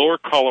on the Lower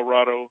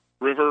Colorado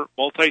River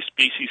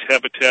Multi-Species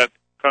Habitat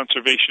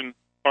Conservation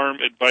Farm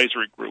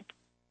Advisory Group.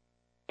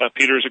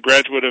 Peter is a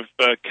graduate of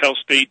Cal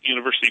State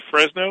University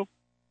Fresno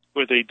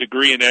with a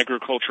degree in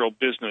agricultural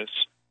business.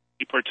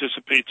 He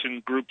participates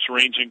in groups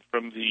ranging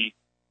from the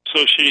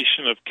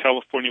Association of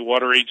California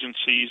Water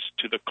Agencies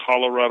to the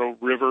Colorado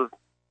River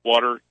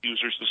Water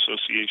Users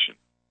Association.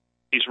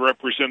 He's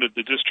represented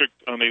the district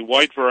on a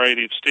wide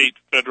variety of state,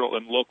 federal,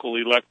 and locally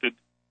elected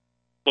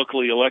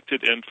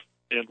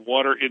and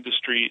water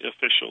industry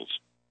officials.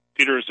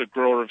 Peter is a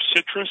grower of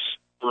citrus,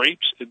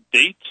 grapes, and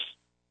dates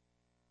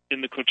in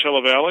the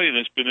Coachella Valley and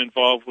has been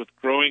involved with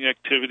growing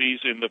activities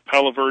in the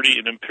Palo Verde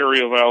and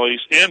Imperial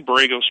Valleys and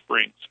Borrego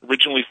Springs.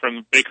 Originally from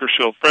the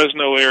Bakersfield,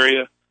 Fresno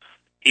area,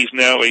 he's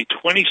now a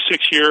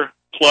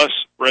 26-year-plus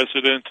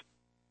resident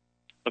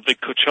of the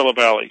Coachella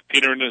Valley.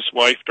 Peter and his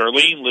wife,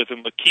 Darlene, live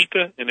in La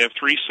Quinta and have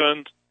 3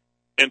 sons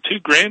and 2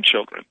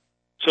 grandchildren.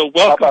 So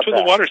welcome to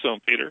the Water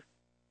Zone, Peter.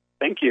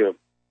 Thank you.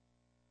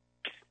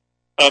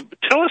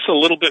 Tell us a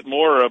little bit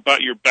more about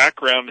your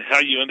background, how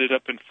you ended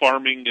up in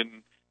farming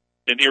and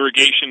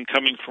irrigation,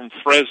 coming from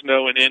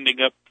Fresno and ending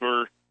up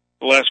for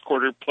the last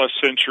quarter-plus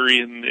century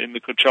in the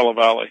Coachella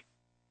Valley.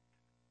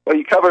 Well,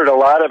 you covered a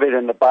lot of it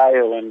in the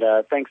bio, and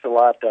thanks a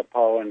lot,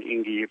 Paul and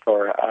Ingy,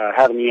 for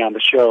having me on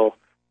the show.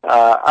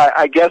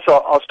 I guess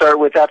I'll start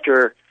with,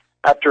 after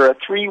after a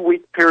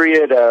 3-week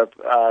period of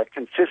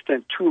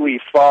consistent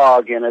two-leaf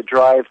fog and a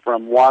drive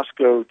from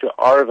Wasco to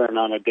Arvin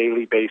on a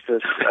daily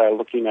basis,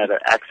 looking at an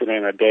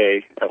accident a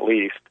day at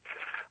least,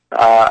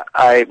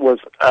 I was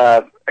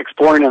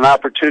exploring an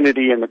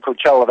opportunity in the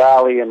Coachella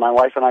Valley, and my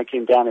wife and I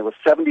came down. It was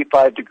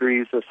 75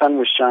 degrees, the sun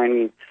was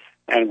shining,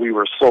 and we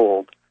were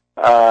sold.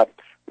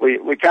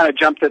 We kind of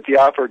jumped at the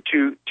offer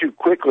too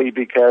quickly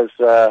because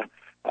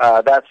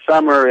that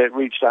summer it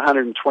reached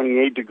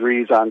 128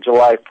 degrees on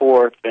July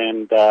 4th,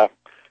 and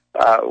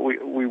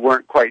we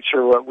weren't quite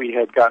sure what we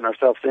had gotten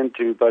ourselves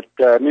into. But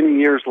many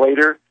years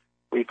later,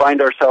 we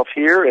find ourselves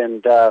here,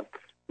 and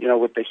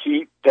with the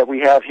heat that we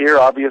have here,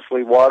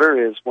 obviously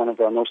water is one of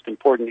our most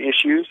important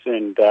issues,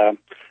 and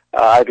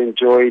I've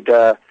enjoyed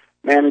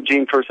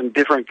managing for some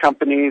different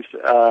companies,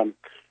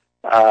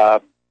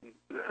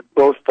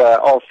 both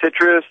all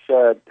citrus,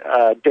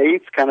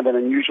 dates, kind of an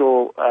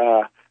unusual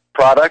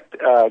product,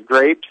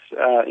 grapes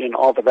in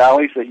all the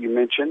valleys that you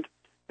mentioned,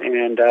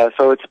 and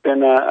so it's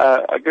been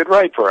a good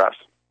ride for us.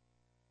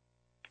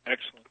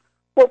 Excellent.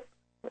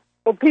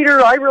 Well,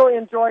 Peter, I really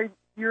enjoyed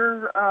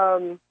your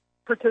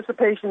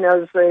participation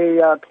as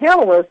a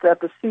panelist at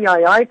the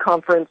CII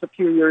conference a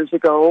few years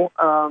ago.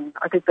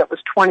 I think that was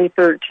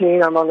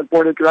 2013. I'm on the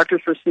board of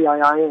directors for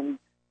CII and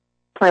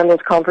plan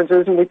those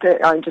conferences, and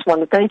I just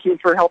want to thank you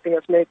for helping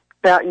us make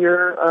that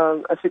year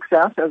a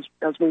success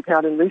as we've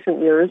had in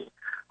recent years.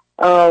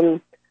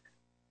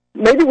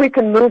 Maybe we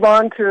can move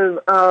on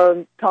to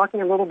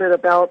talking a little bit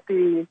about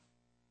the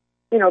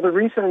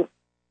recent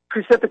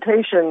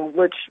precipitation,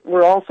 which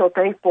we're also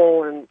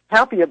thankful and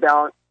happy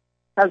about.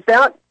 Has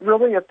that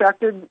really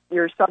affected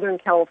your Southern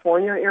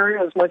California area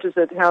as much as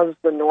it has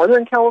the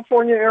Northern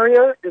California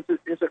area? Is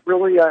it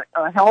really a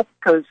help?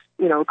 Because,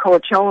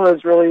 Coachella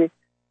is really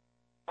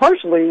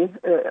partially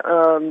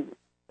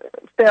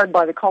fed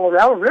by the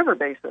Colorado River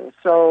basin.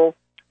 So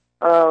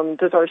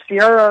does our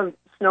Sierra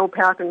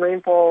snowpack and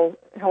rainfall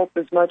help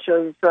as much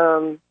as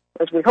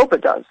we hope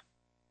it does?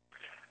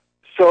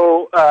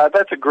 So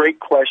that's a great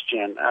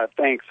question.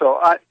 Thanks.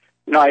 So I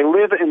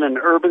live in an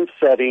urban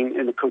setting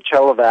in the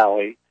Coachella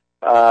Valley.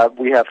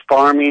 We have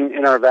farming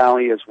in our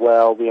valley as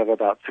well. We have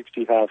about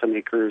 60,000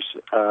 acres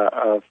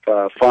of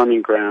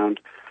farming ground.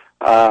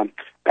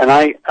 And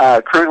I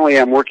currently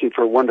am working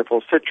for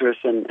Wonderful Citrus,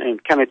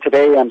 and kind of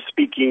today I'm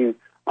speaking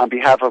on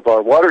behalf of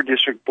our Water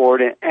District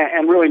Board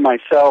and really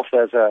myself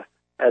as a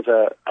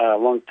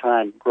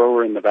longtime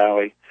grower in the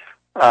valley.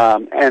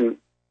 And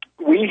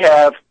we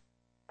have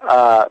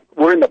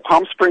we're in the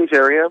Palm Springs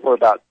area. We're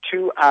about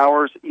 2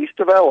 hours east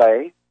of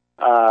L.A.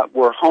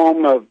 We're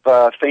home of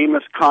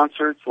famous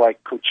concerts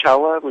like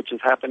Coachella, which is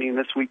happening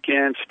this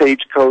weekend,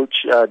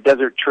 Stagecoach,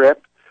 Desert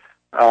Trip.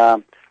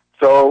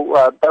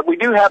 But we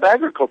do have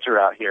agriculture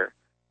out here.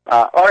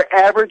 Our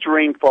average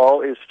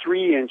rainfall is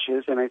 3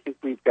 inches, and I think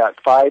we've got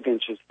 5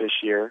 inches this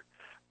year.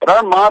 But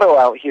our motto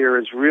out here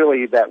is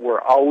really that we're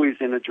always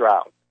in a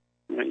drought.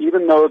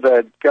 Even though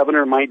the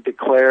governor might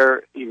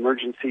declare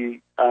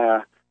emergency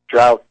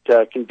drought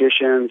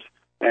conditions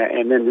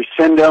and then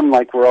rescind them,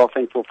 like we're all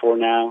thankful for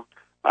now,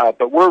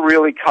 but we're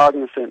really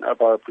cognizant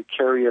of our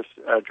precarious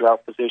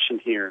drought position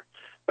here.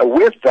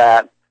 With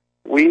that,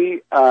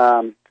 we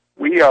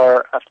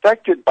are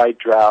affected by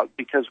drought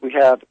because we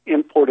have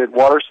imported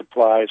water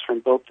supplies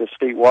from both the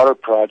State Water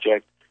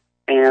Project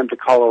and the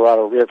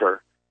Colorado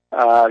River.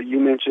 You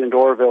mentioned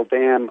Oroville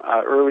Dam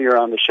earlier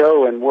on the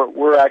show, and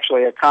we're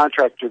actually a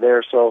contractor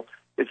there, so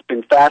it's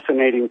been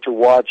fascinating to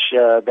watch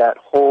that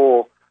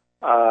whole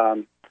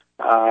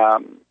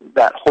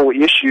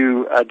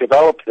issue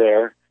develop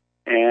there,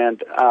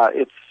 and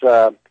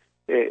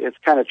it's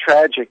kind of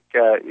tragic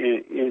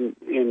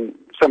in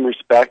some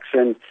respects,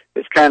 and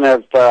it's kind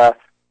of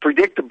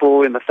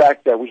predictable in the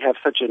fact that we have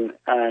such an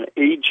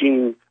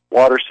aging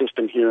water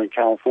system here in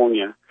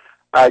California.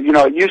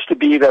 It used to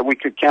be that we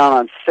could count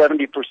on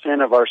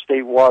 70% of our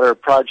state water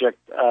project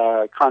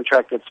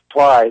contracted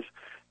supplies,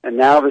 and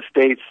now the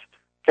state's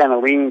kind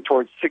of leaning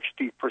towards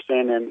 60%,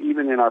 and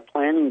even in our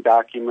planning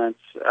documents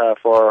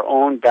for our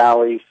own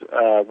valleys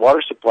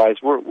water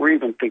supplies, we're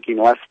even thinking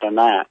less than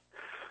that.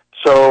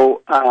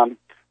 So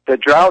the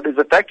drought is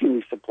affecting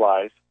these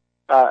supplies.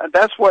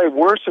 That's why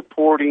we're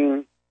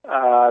supporting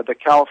the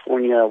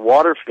California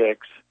Water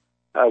Fix,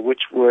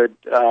 which would,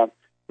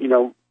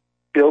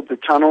 build the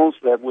tunnels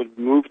that would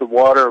move the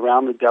water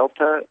around the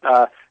delta,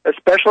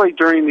 especially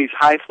during these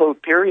high flow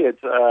periods.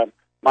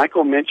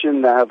 Michael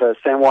mentioned that the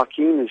San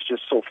Joaquin is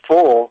just so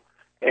full,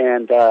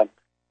 and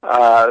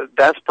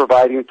that's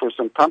providing for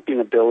some pumping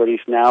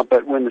abilities now.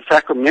 But when the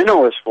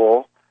Sacramento is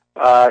full,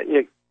 the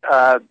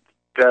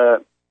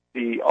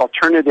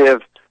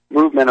alternative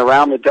movement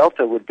around the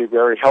delta would be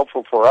very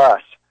helpful for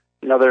us.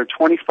 There are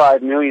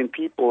 25 million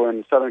people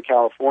in Southern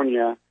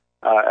California,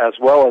 as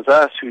well as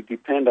us, who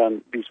depend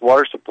on these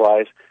water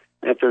supplies.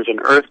 And if there's an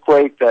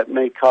earthquake that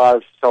may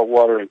cause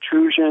saltwater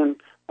intrusion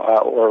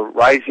or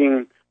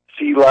rising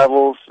sea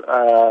levels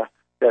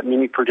that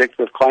many predict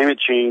with climate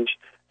change,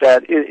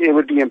 that it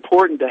would be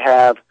important to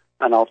have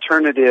an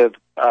alternative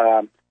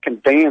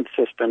conveyance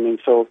system. And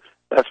so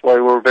that's why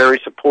we're very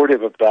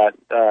supportive of that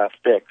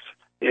fix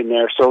in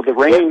there. So the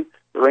rain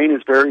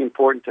is very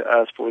important to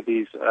us for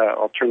these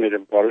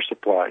alternative water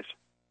supplies.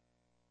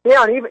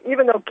 Yeah, and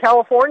even though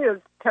California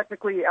is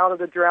technically out of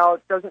the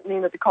drought, doesn't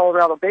mean that the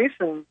Colorado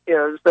Basin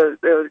is.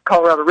 The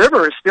Colorado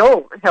River is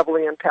still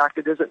heavily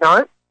impacted, is it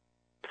not?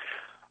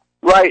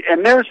 Right,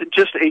 and there's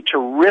just a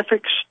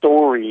terrific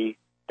story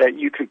that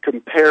you could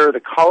compare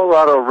the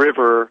Colorado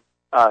River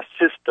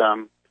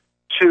system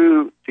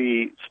to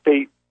the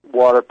state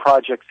water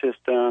project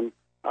system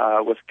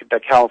with the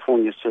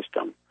California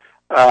system.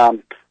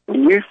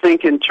 When you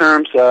think in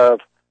terms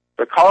of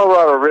the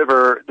Colorado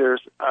River,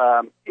 there's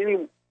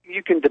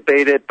you can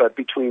debate it, but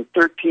between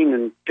 13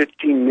 and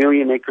 15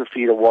 million acre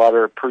feet of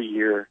water per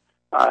year.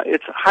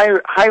 It's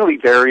highly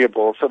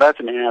variable, so that's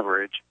an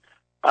average.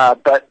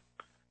 But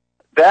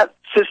that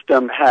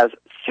system has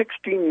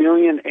 60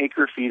 million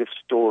acre feet of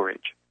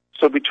storage.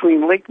 So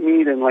between Lake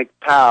Mead and Lake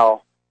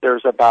Powell,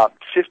 there's about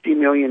 50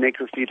 million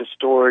acre feet of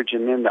storage,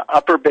 and then the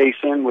upper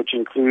basin, which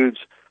includes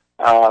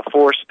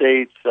 4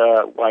 states,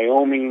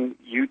 Wyoming,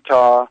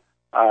 Utah,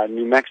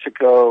 New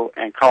Mexico,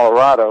 and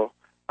Colorado,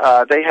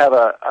 they have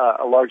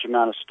a large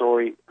amount of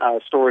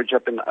storage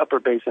up in the upper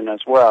basin as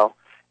well.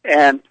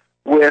 And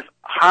with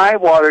high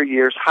water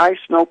years, high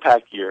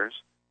snowpack years,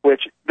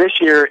 which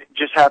this year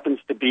just happens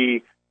to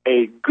be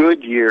a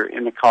good year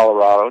in the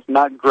Colorado. It's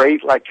not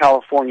great like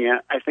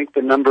California. I think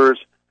the numbers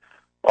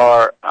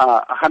are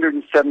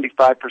 175%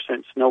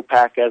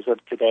 snowpack as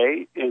of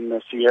today in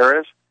the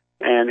Sierras,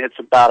 and it's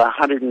about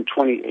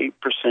 128%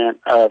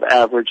 of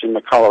average in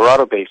the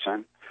Colorado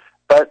Basin.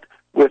 But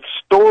with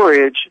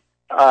storage,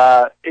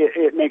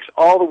 it makes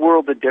all the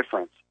world a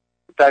difference.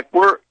 In fact,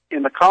 we're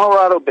in the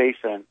Colorado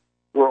Basin,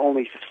 we're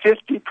only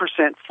 50%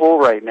 full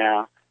right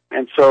now,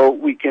 and so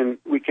we can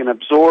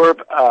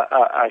absorb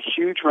a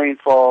huge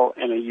rainfall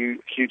and a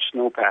huge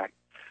snowpack.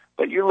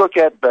 But you look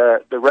at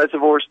the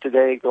reservoirs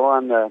today, go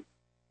on the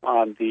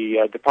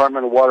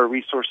Department of Water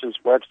Resources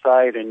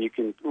website, and you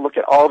can look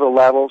at all the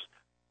levels.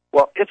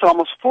 Well, it's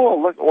almost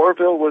full. Look,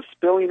 Oroville was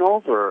spilling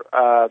over.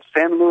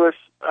 San Luis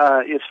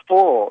is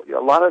full. A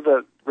lot of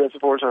the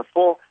reservoirs are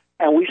full,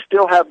 and we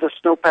still have the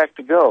snowpack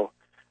to go.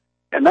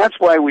 And that's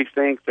why we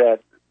think that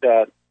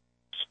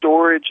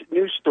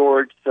new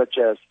storage such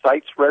as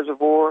Sites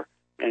Reservoir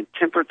and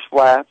Temperance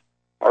Flat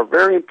are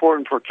very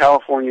important for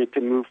California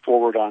to move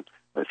forward on.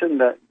 Listen,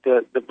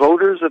 the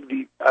voters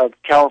of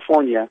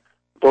California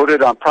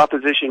voted on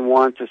Proposition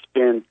 1 to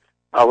spend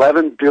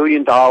 $11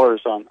 billion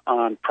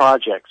on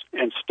projects,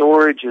 and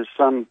storage is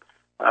some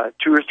 $2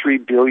 or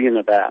 $3 billion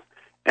of that.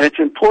 And it's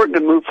important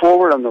to move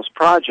forward on those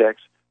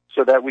projects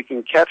so that we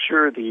can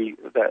capture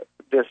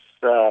this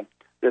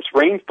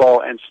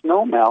rainfall and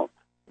snowmelt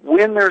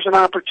when there's an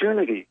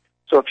opportunity.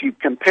 So if you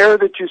compare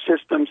the two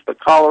systems, the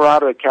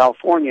Colorado and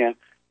California,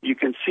 you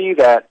can see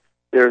that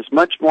there's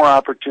much more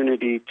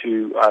opportunity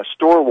to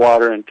store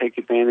water and take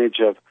advantage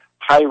of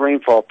high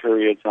rainfall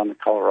periods on the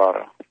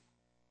Colorado.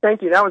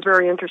 Thank you. That was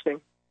very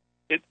interesting.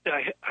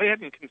 I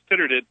hadn't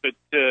considered it, but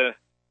the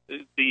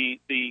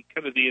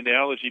kind of the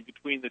analogy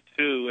between the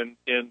two,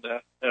 and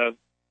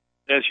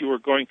as you were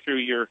going through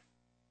your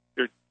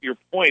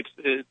points,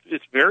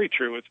 it's very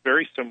true. It's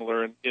very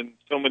similar in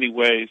so many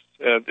ways.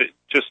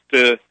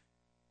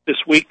 This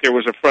week there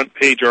was a front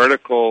page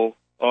article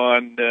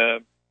on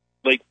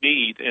Lake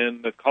Mead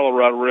and the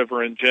Colorado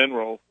River in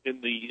general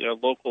in the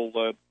local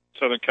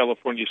Southern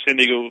California San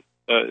Diego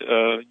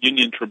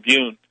Union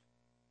Tribune,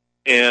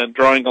 and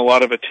drawing a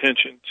lot of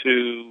attention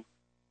to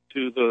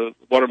the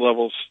water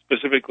levels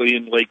specifically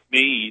in Lake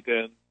Mead,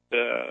 and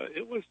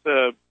it was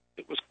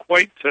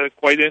quite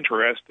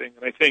interesting.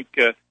 And I think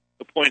the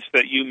points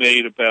that you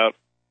made about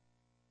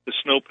the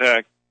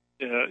snowpack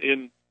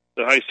in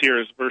the High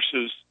Sierras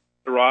versus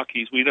the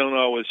Rockies, we don't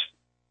always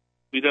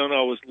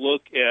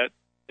look at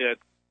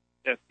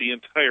the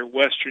entire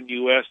western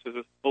U.S. as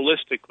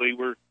holistically.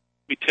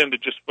 We tend to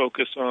just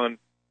focus on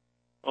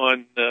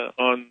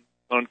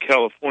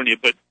California,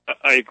 but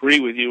I agree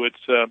with you. It's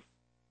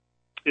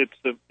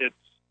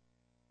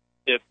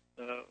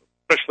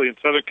especially in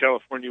Southern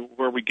California,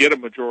 where we get a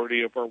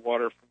majority of our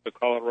water from the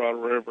Colorado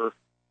River.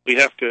 We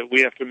have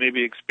to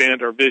maybe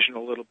expand our vision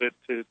a little bit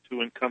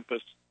to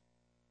encompass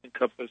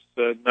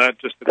not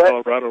just the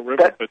Colorado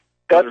River, but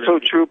that's so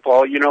true,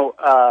 Paul. You know,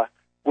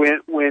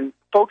 when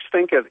folks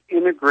think of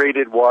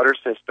integrated water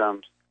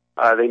systems,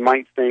 they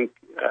might think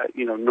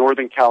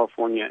Northern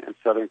California and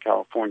Southern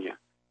California.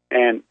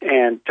 And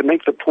to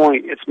make the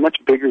point, it's much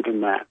bigger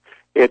than that.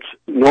 It's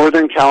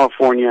Northern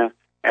California,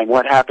 and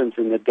what happens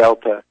in the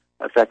Delta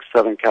affects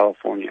Southern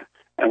California.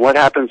 And what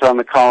happens on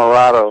the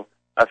Colorado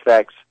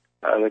affects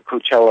the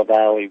Coachella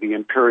Valley, the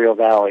Imperial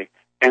Valley,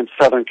 and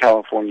Southern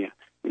California.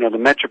 You know, the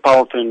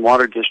Metropolitan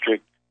Water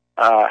District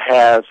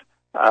has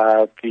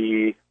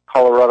the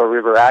Colorado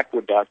River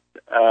Aqueduct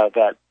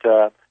that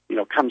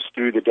comes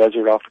through the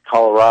desert off of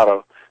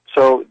Colorado.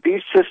 So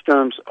these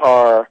systems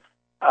are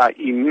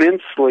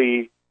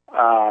immensely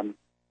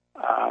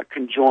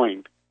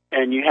conjoined.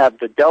 And you have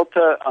the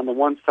Delta on the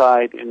one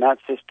side in that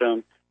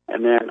system,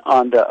 And then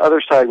on the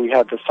other side, we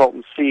have the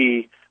Salton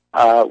Sea,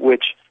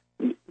 which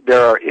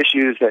there are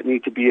issues that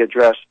need to be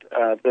addressed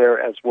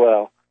there as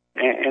well.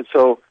 And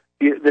so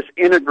this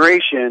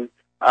integration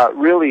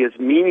really is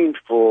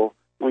meaningful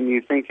when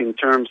you think in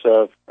terms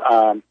of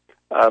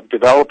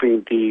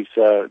developing these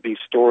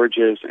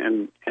storages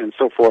and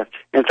so forth.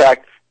 In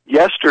fact,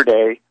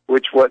 yesterday,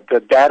 what the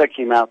data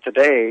came out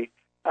today,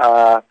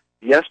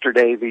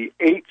 yesterday the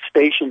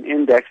 8-station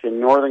index in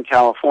Northern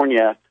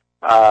California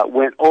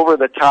went over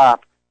the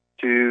top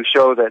to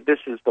show that this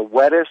is the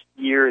wettest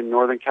year in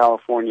Northern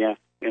California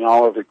in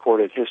all of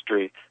recorded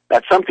history.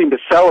 That's something to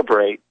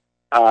celebrate,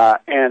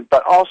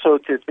 but also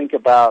to think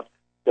about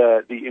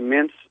the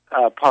immense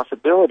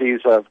possibilities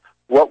of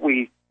what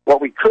we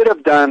could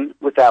have done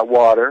with that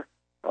water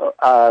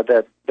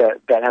that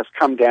has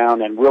come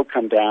down and will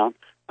come down.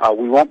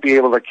 We won't be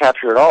able to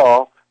capture it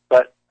all,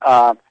 but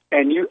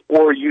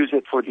or use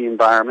it for the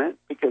environment,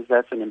 because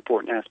that's an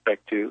important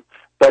aspect too.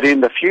 But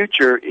in the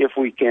future, if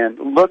we can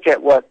look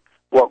at what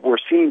we're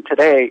seeing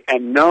today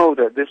and know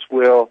that this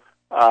will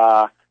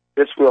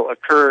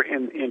occur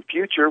in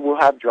future, we'll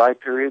have dry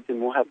periods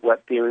and we'll have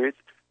wet periods.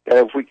 That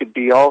if we could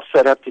be all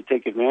set up to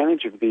take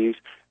advantage of these,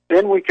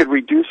 then we could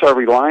reduce our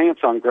reliance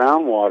on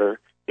groundwater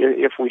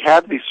if we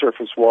have these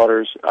surface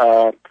waters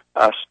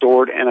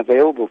stored and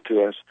available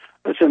to us.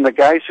 Listen, the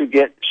guys who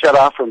get shut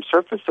off from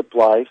surface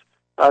supplies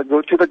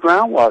go to the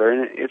groundwater,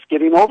 and it's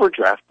getting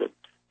overdrafted.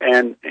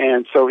 And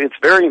so it's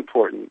very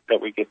important that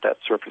we get that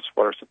surface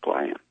water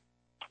supply in.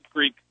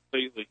 Agree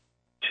completely.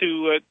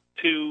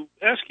 To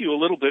ask you a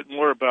little bit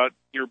more about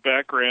your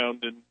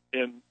background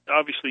and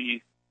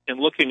obviously in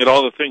looking at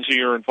all the things that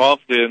you're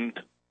involved in,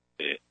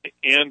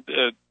 and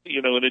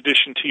in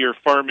addition to your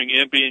farming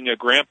and being a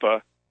grandpa,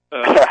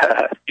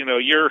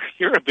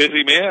 you're a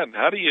busy man.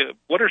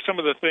 What are some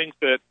of the things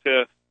that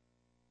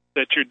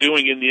you're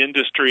doing in the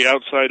industry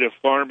outside of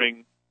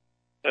farming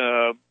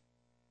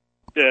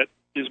that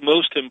is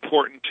most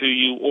important to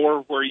you,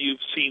 or where you've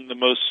seen the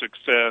most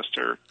success?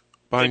 Or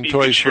buying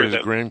toys for his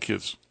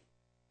grandkids.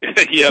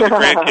 Yeah, the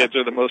grandkids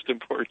are the most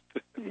important.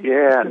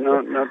 Yeah,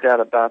 no doubt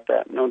about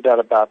that. No doubt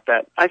about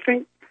that. I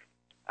think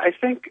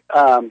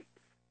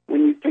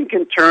when you think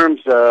in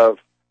terms of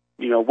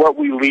what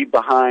we leave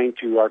behind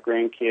to our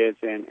grandkids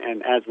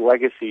and as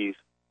legacies,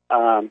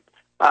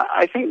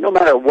 I think no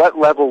matter what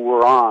level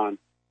we're on,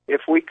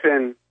 if we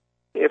can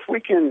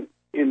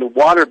in the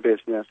water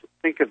business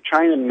think of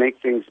trying to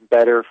make things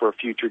better for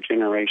future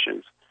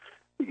generations.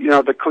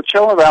 The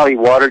Coachella Valley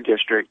Water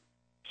District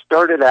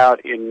started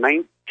out in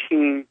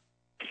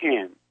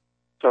 1910.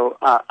 So,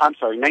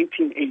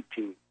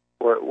 1918.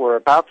 We're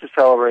about to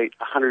celebrate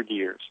 100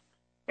 years.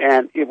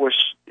 And it was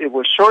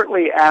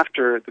shortly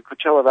after the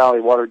Coachella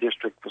Valley Water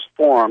District was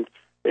formed.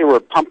 They were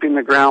pumping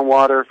the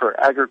groundwater for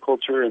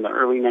agriculture in the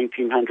early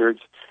 1900s.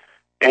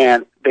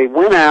 And they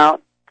went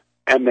out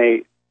and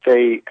they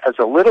as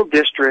a little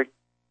district,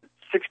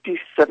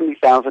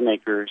 70,000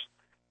 acres,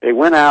 they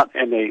went out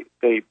and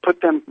they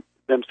put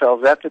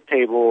themselves at the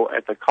table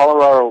at the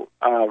Colorado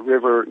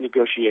River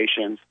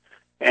negotiations,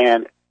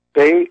 and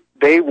they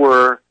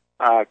were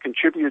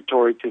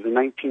contributory to the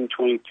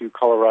 1922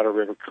 Colorado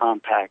River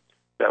Compact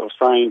that was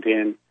signed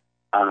in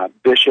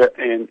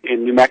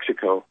New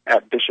Mexico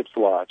at Bishop's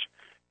Lodge.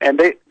 And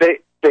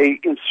they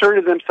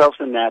inserted themselves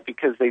in that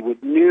because they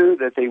knew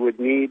that they would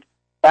need,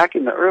 back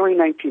in the early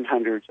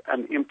 1900s,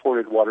 an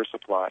imported water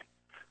supply.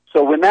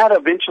 So when that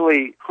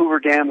eventually Hoover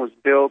Dam was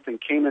built and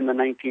came in the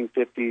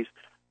 1950s,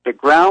 the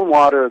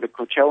groundwater of the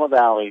Coachella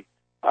Valley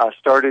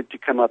started to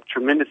come up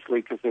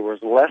tremendously because there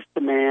was less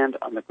demand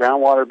on the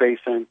groundwater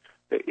basin.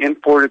 The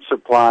imported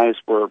supplies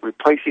were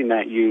replacing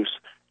that use,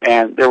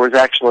 and there was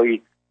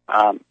actually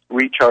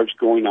recharge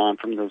going on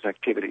from those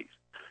activities.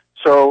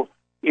 So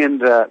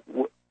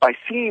by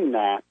seeing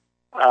that,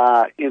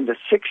 in the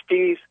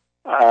 60s,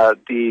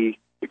 the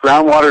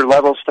groundwater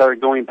levels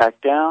started going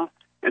back down,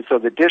 and so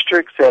the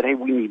district said, hey,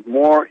 we need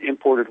more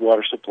imported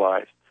water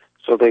supplies.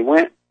 So they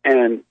went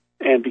and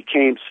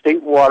became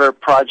state water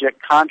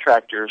project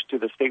contractors to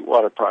the State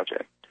Water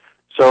Project.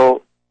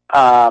 So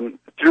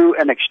through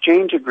an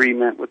exchange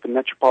agreement with the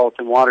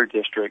Metropolitan Water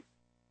District,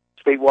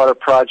 State Water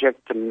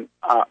Project,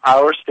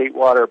 our State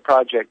Water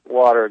Project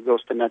water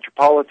goes to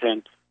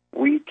Metropolitan.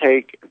 We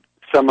take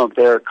some of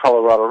their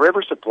Colorado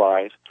River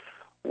supplies.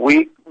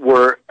 We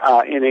were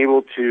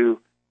enabled to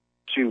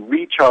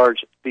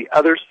recharge the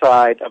other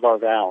side of our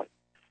valley.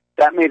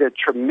 That made a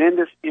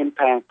tremendous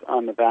impact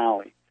on the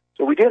valley.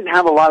 So we didn't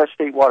have a lot of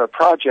State Water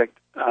Project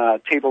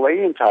Table A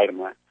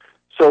entitlement.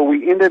 So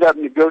we ended up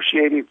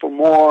negotiating for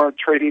more,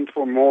 trading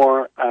for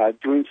more,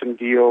 doing some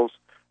deals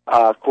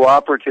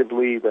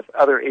cooperatively with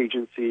other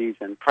agencies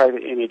and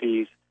private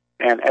entities.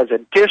 And as a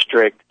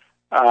district,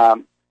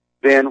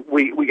 then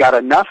we got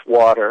enough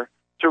water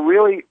to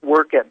really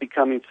work at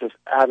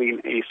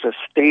having a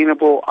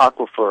sustainable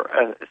aquifer,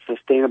 a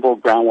sustainable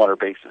groundwater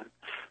basin.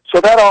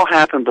 So that all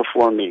happened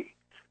before me.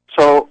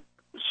 So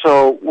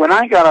when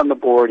I got on the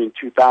board in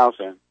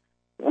 2000,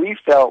 we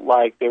felt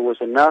like there was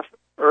enough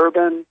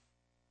urban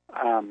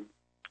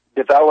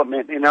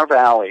development in our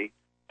valley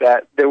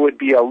that there would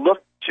be a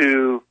look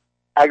to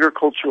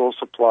agricultural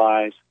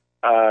supplies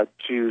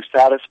to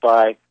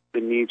satisfy the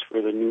needs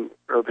for the new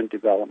urban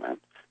development.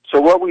 So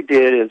what we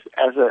did is,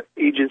 as an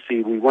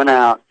agency, we went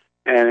out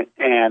and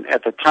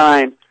at the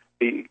time,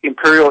 the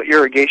Imperial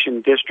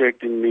Irrigation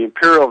District in the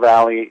Imperial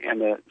Valley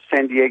and the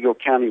San Diego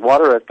County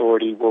Water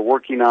Authority were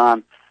working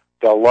on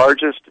the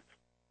largest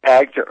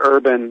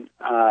ag-to-urban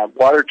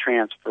water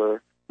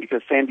transfer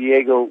because San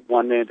Diego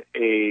wanted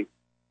a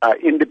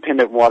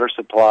independent water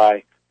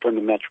supply from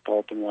the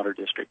Metropolitan Water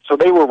District. So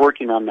they were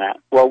working on that.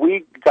 Well,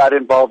 we got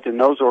involved in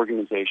those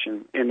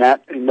organizations, in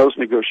those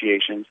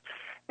negotiations,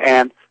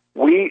 and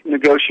we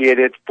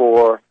negotiated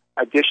for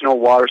additional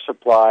water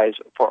supplies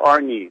for our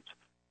needs.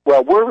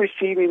 Well, we're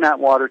receiving that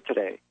water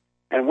today,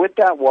 and with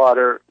that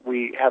water,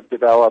 we have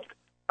developed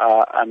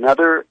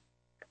another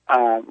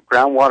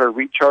groundwater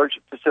recharge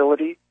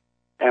facility,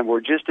 and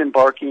we're just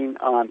embarking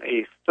on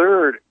a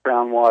third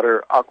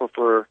groundwater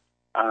aquifer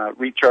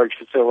recharge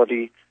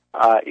facility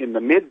in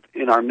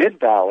our mid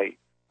valley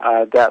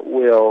that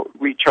will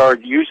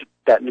use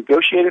that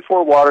negotiated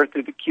for water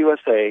through the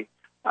QSA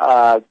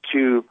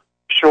to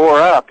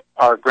shore up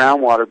our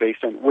groundwater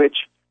basin, which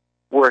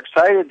we're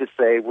excited to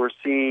say we're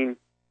seeing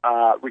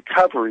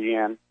recovery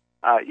in,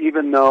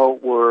 even though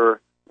we're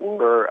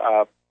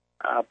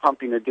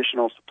pumping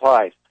additional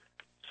supplies.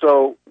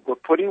 So we're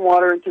putting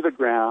water into the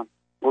ground.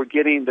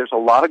 There's a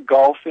lot of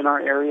golf in our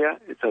area.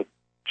 It's a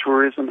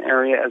tourism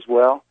area as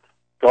well.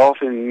 Golf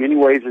in many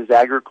ways is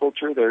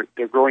agriculture.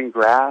 They're growing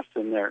grass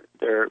and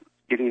they're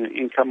getting an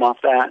income off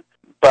that.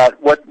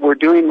 But what we're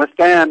doing with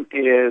them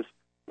is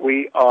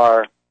we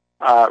are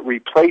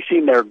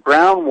replacing their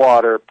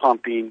groundwater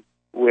pumping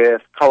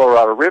with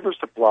Colorado River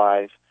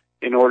supplies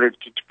in order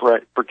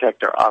to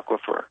protect our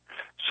aquifer.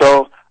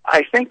 So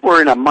I think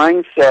we're in a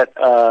mindset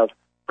of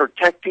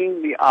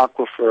protecting the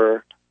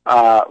aquifer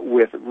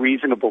with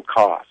reasonable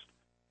cost.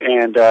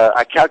 And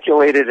I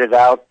calculated it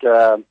out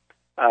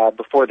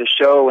before the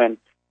show, and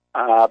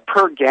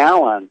per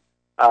gallon,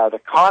 the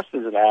cost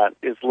of that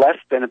is less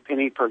than a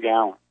penny per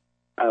gallon.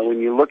 When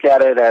you look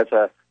at it as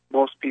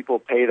most people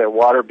pay their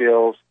water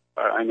bills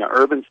in an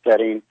urban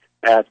setting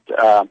at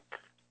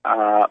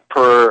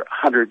per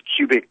 100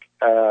 cubic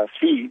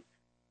feet,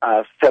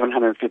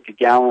 750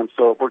 gallons.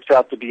 So it works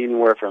out to be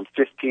anywhere from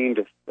 15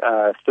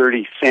 to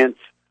 30 cents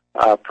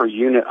per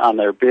unit on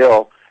their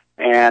bill.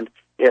 And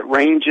it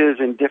ranges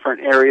in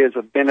different areas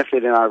of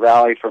benefit in our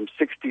valley from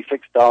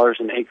 $66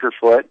 an acre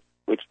foot,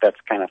 which that's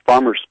kind of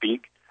farmer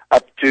speak,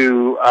 up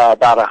to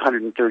about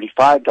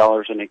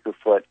 $135 an acre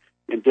foot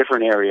in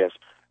different areas.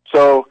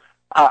 So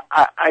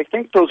I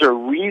think those are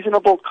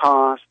reasonable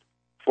costs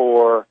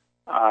for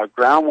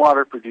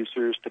groundwater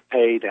producers to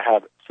pay to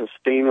have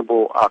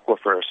sustainable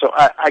aquifers. So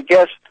I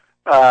guess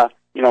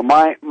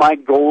my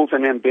goals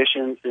and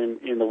ambitions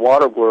in the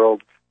water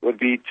world would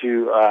be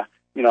to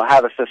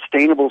have a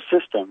sustainable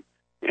system,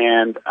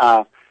 and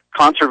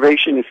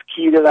conservation is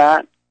key to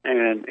that.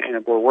 And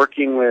we're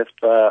working with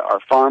our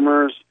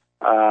farmers.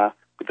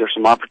 There's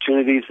some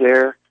opportunities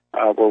there.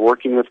 We're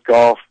working with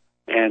golf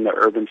and the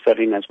urban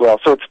setting as well.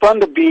 So it's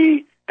fun to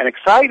be, and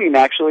exciting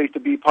actually, to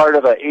be part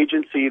of an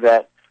agency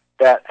that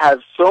has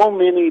so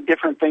many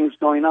different things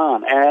going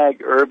on: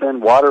 ag,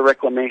 urban, water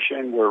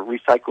reclamation. We're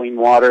recycling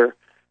water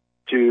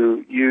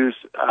to use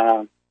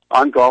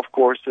on golf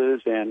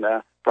courses, and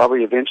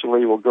probably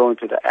eventually we'll go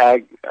into the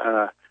ag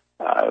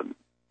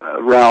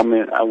realm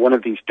one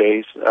of these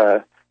days.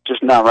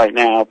 Just not right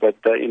now, but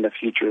in the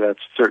future, that's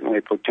certainly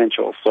a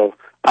potential. So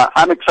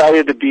I'm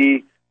excited to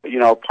be,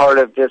 part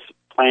of this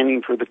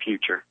planning for the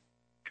future.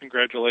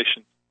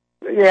 Congratulations.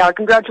 Yeah,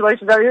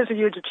 congratulations. That is a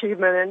huge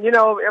achievement. And,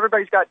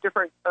 everybody's got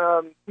different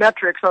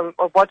metrics of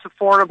what's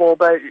affordable,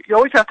 but you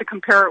always have to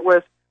compare it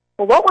with,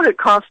 well, what would it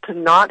cost to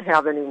not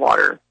have any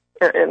water?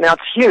 And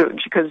that's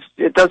huge because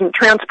it doesn't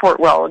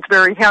transport well. It's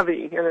very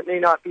heavy, and it may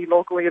not be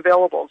locally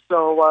available.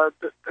 So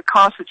the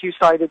costs that you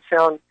cited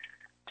sound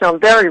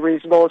very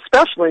reasonable,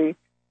 especially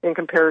in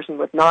comparison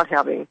with not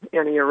having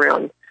any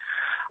around.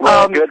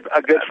 Well, a good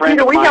friend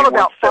of we mine have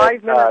about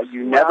once 5 minutes.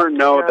 You never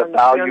know the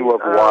value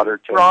of water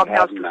till Rob you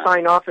has have to none.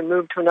 sign off and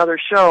move to another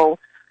show,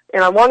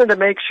 and I wanted to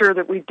make sure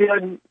that we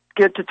did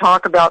get to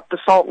talk about the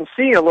Salton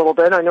Sea a little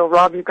bit. I know,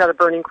 Rob, you've got a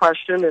burning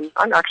question, and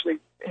I'm actually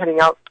heading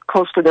out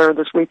close to there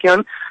this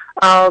weekend.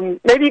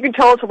 Maybe you can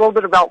tell us a little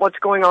bit about what's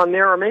going on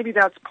there, or maybe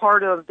that's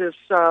part of this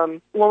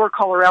Lower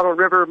Colorado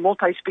River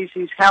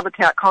Multi-Species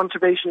Habitat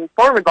Conservation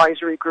Farm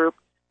Advisory Group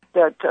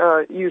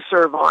that you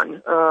serve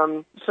on.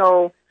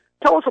 So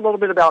tell us a little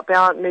bit about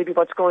that and maybe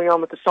what's going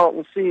on with the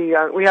Salton Sea.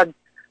 We had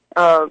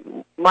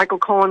Michael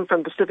Cohen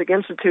from Pacific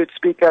Institute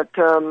speak at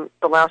the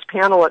last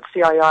panel at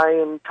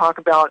CII and talk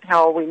about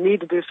how we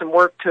need to do some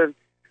work to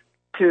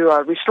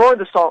restore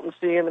the Salton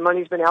Sea, and the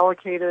money's been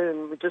allocated,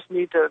 and we just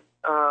need to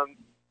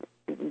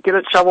get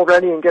it shovel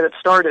ready and get it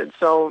started.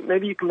 So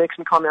maybe you can make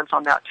some comments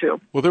on that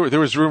too. Well, there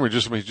was rumor.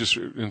 Let me just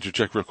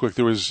interject real quick.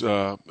 There was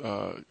a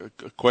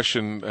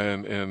question,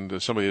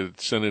 and somebody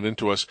had sent it in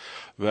to us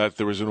that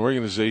there was an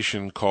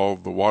organization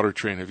called the Water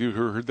Train. Have you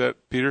heard that,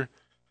 Peter?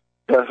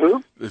 The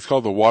who? It's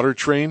called the Water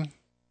Train.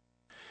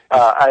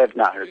 I have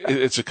not heard that.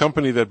 It's a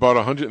company that bought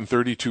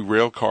 132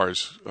 rail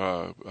cars,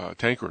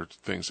 tanker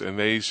things, and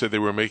they said they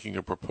were making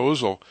a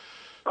proposal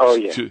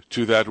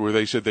to that where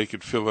they said they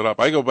could fill it up.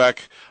 I go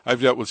back,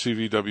 I've dealt with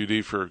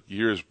CVWD for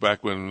years,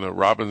 back when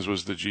Robbins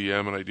was the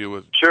GM, and I deal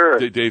with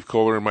Dave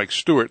Kohler and Mike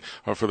Stewart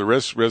for the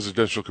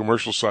residential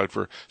commercial side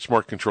for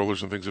smart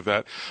controllers and things of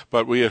that.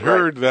 But we had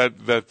heard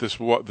that this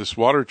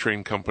water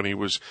train company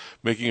was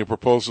making a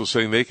proposal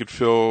saying they could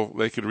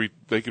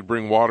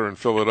bring water and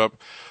fill it up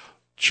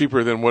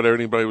cheaper than what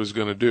anybody was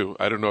going to do.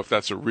 I don't know if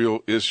that's a real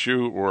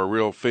issue or a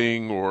real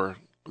thing, or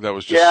that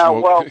was just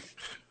smoke. Well,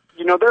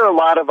 there are a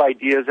lot of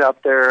ideas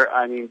out there.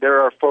 I mean,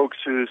 there are folks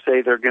who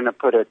say they're going to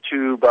put a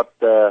tube up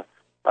the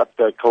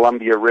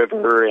Columbia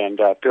River and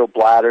fill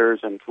bladders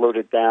and float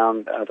it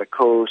down the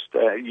coast.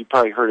 You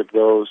probably heard of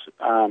those.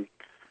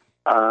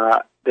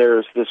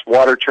 There's this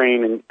water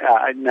train,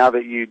 and now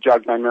that you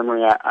jogged my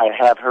memory, I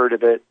have heard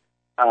of it.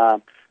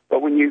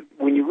 But when you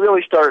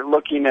really start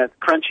looking at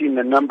crunching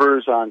the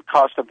numbers on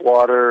cost of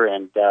water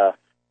and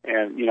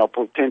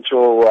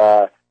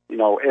potential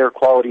air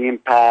quality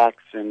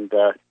impacts and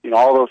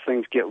all those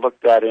things get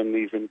looked at in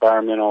these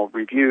environmental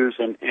reviews,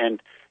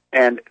 and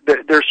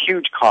there's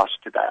huge cost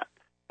to that.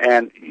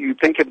 And you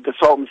think of the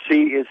Salton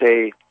Sea is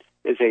a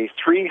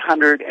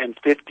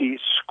 350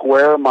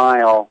 square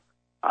mile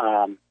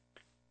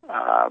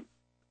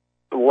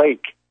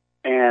lake,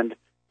 and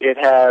it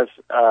has,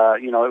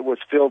 it was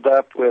filled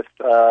up with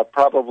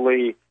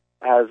probably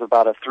has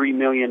about a 3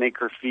 million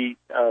acre feet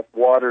of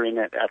water in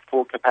it at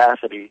full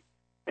capacity.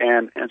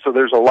 And so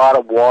there's a lot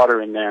of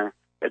water in there.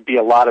 It'd be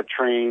a lot of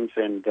trains,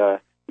 and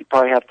you'd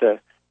probably have to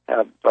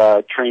have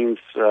trains.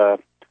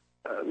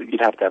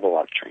 You'd have to have a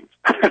lot of trains.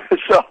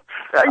 So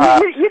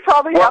you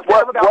probably have to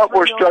have about what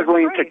we're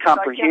struggling to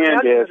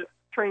comprehend is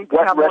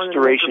what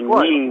restoration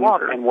means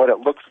and what it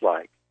looks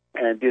like.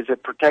 And is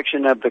it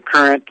protection of the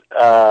current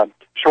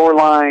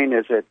shoreline?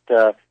 Is it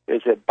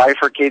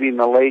bifurcating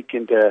the lake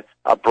into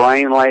a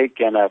brine lake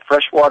and a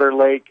freshwater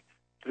lake?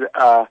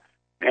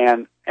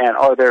 And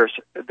there's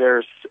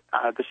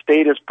the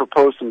state has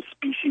proposed some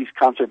species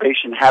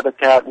conservation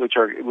habitat,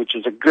 which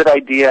is a good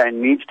idea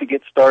and needs to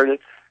get started.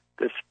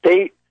 The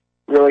state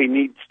really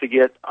needs to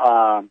get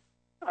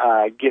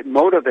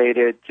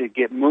motivated to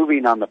get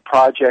moving on the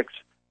projects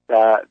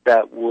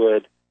that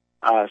would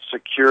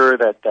secure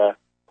that the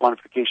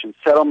quantification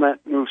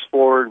settlement moves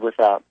forward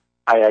without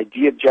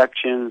IID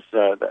objections.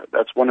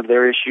 That's one of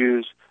their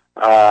issues.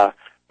 The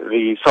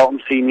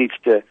Salton Sea needs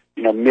to,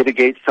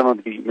 mitigate some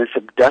of the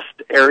emissive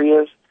dust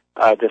areas.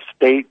 The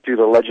state, through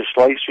the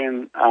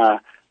legislation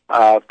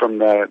from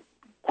the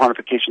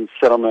quantification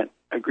settlement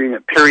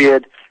agreement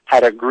period,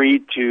 had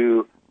agreed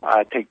to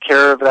take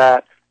care of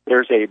that.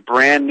 There's a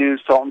brand new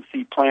Salton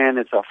Sea plan.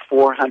 It's a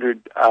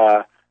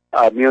 $400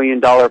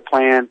 million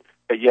plan,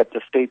 but yet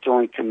the state's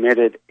only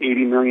committed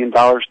 $80 million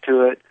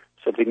to it.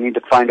 So they need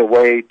to find a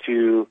way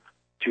to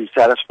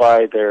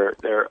satisfy their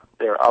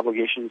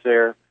obligations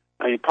there.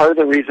 I mean, part of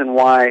the reason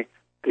why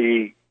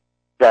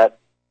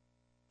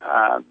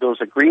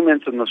those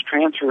agreements and those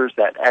transfers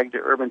that ag to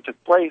urban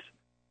took place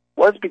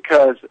was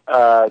because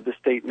the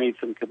state made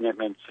some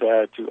commitments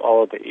to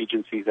all of the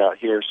agencies out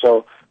here.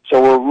 So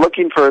we're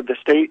looking for the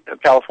state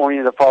of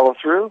California to follow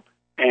through.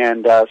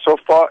 And so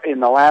far, in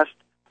the last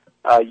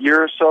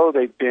year or so,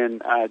 they've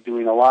been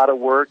doing a lot of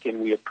work, and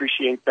we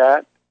appreciate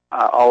that,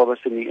 all of us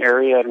in the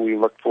area, and we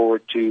look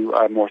forward to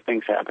more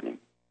things happening.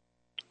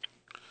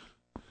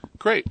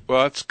 Great.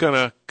 Well, that's going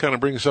to kind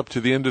of bring us up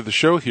to the end of the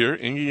show here.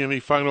 Inge,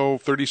 any final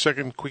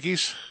 30-second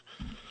quickies?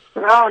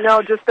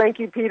 No, just thank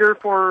you, Peter,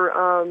 for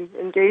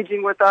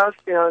engaging with us.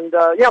 And,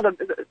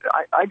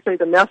 I'd say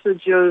the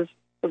message is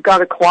we've got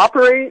to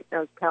cooperate,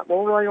 as Pat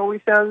Mulroy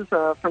always says,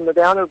 from the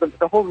down of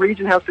the whole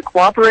region has to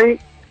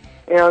cooperate.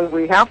 And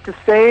we have to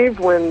save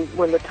when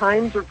the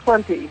times are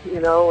plenty,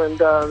 and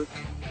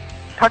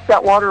tuck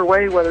that water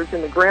away, whether it's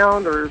in the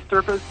ground or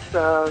surface,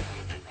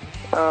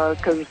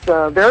 because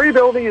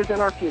variability is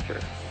in our future.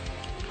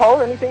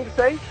 Paul, anything to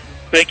say?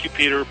 Thank you,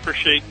 Peter.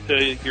 Appreciate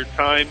your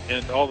time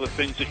and all the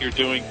things that you're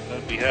doing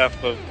on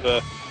behalf of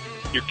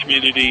your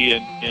community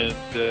and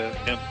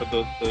for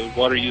the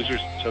water users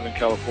in Southern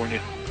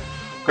California.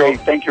 Great.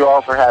 Thank you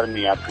all for having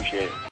me. I appreciate it.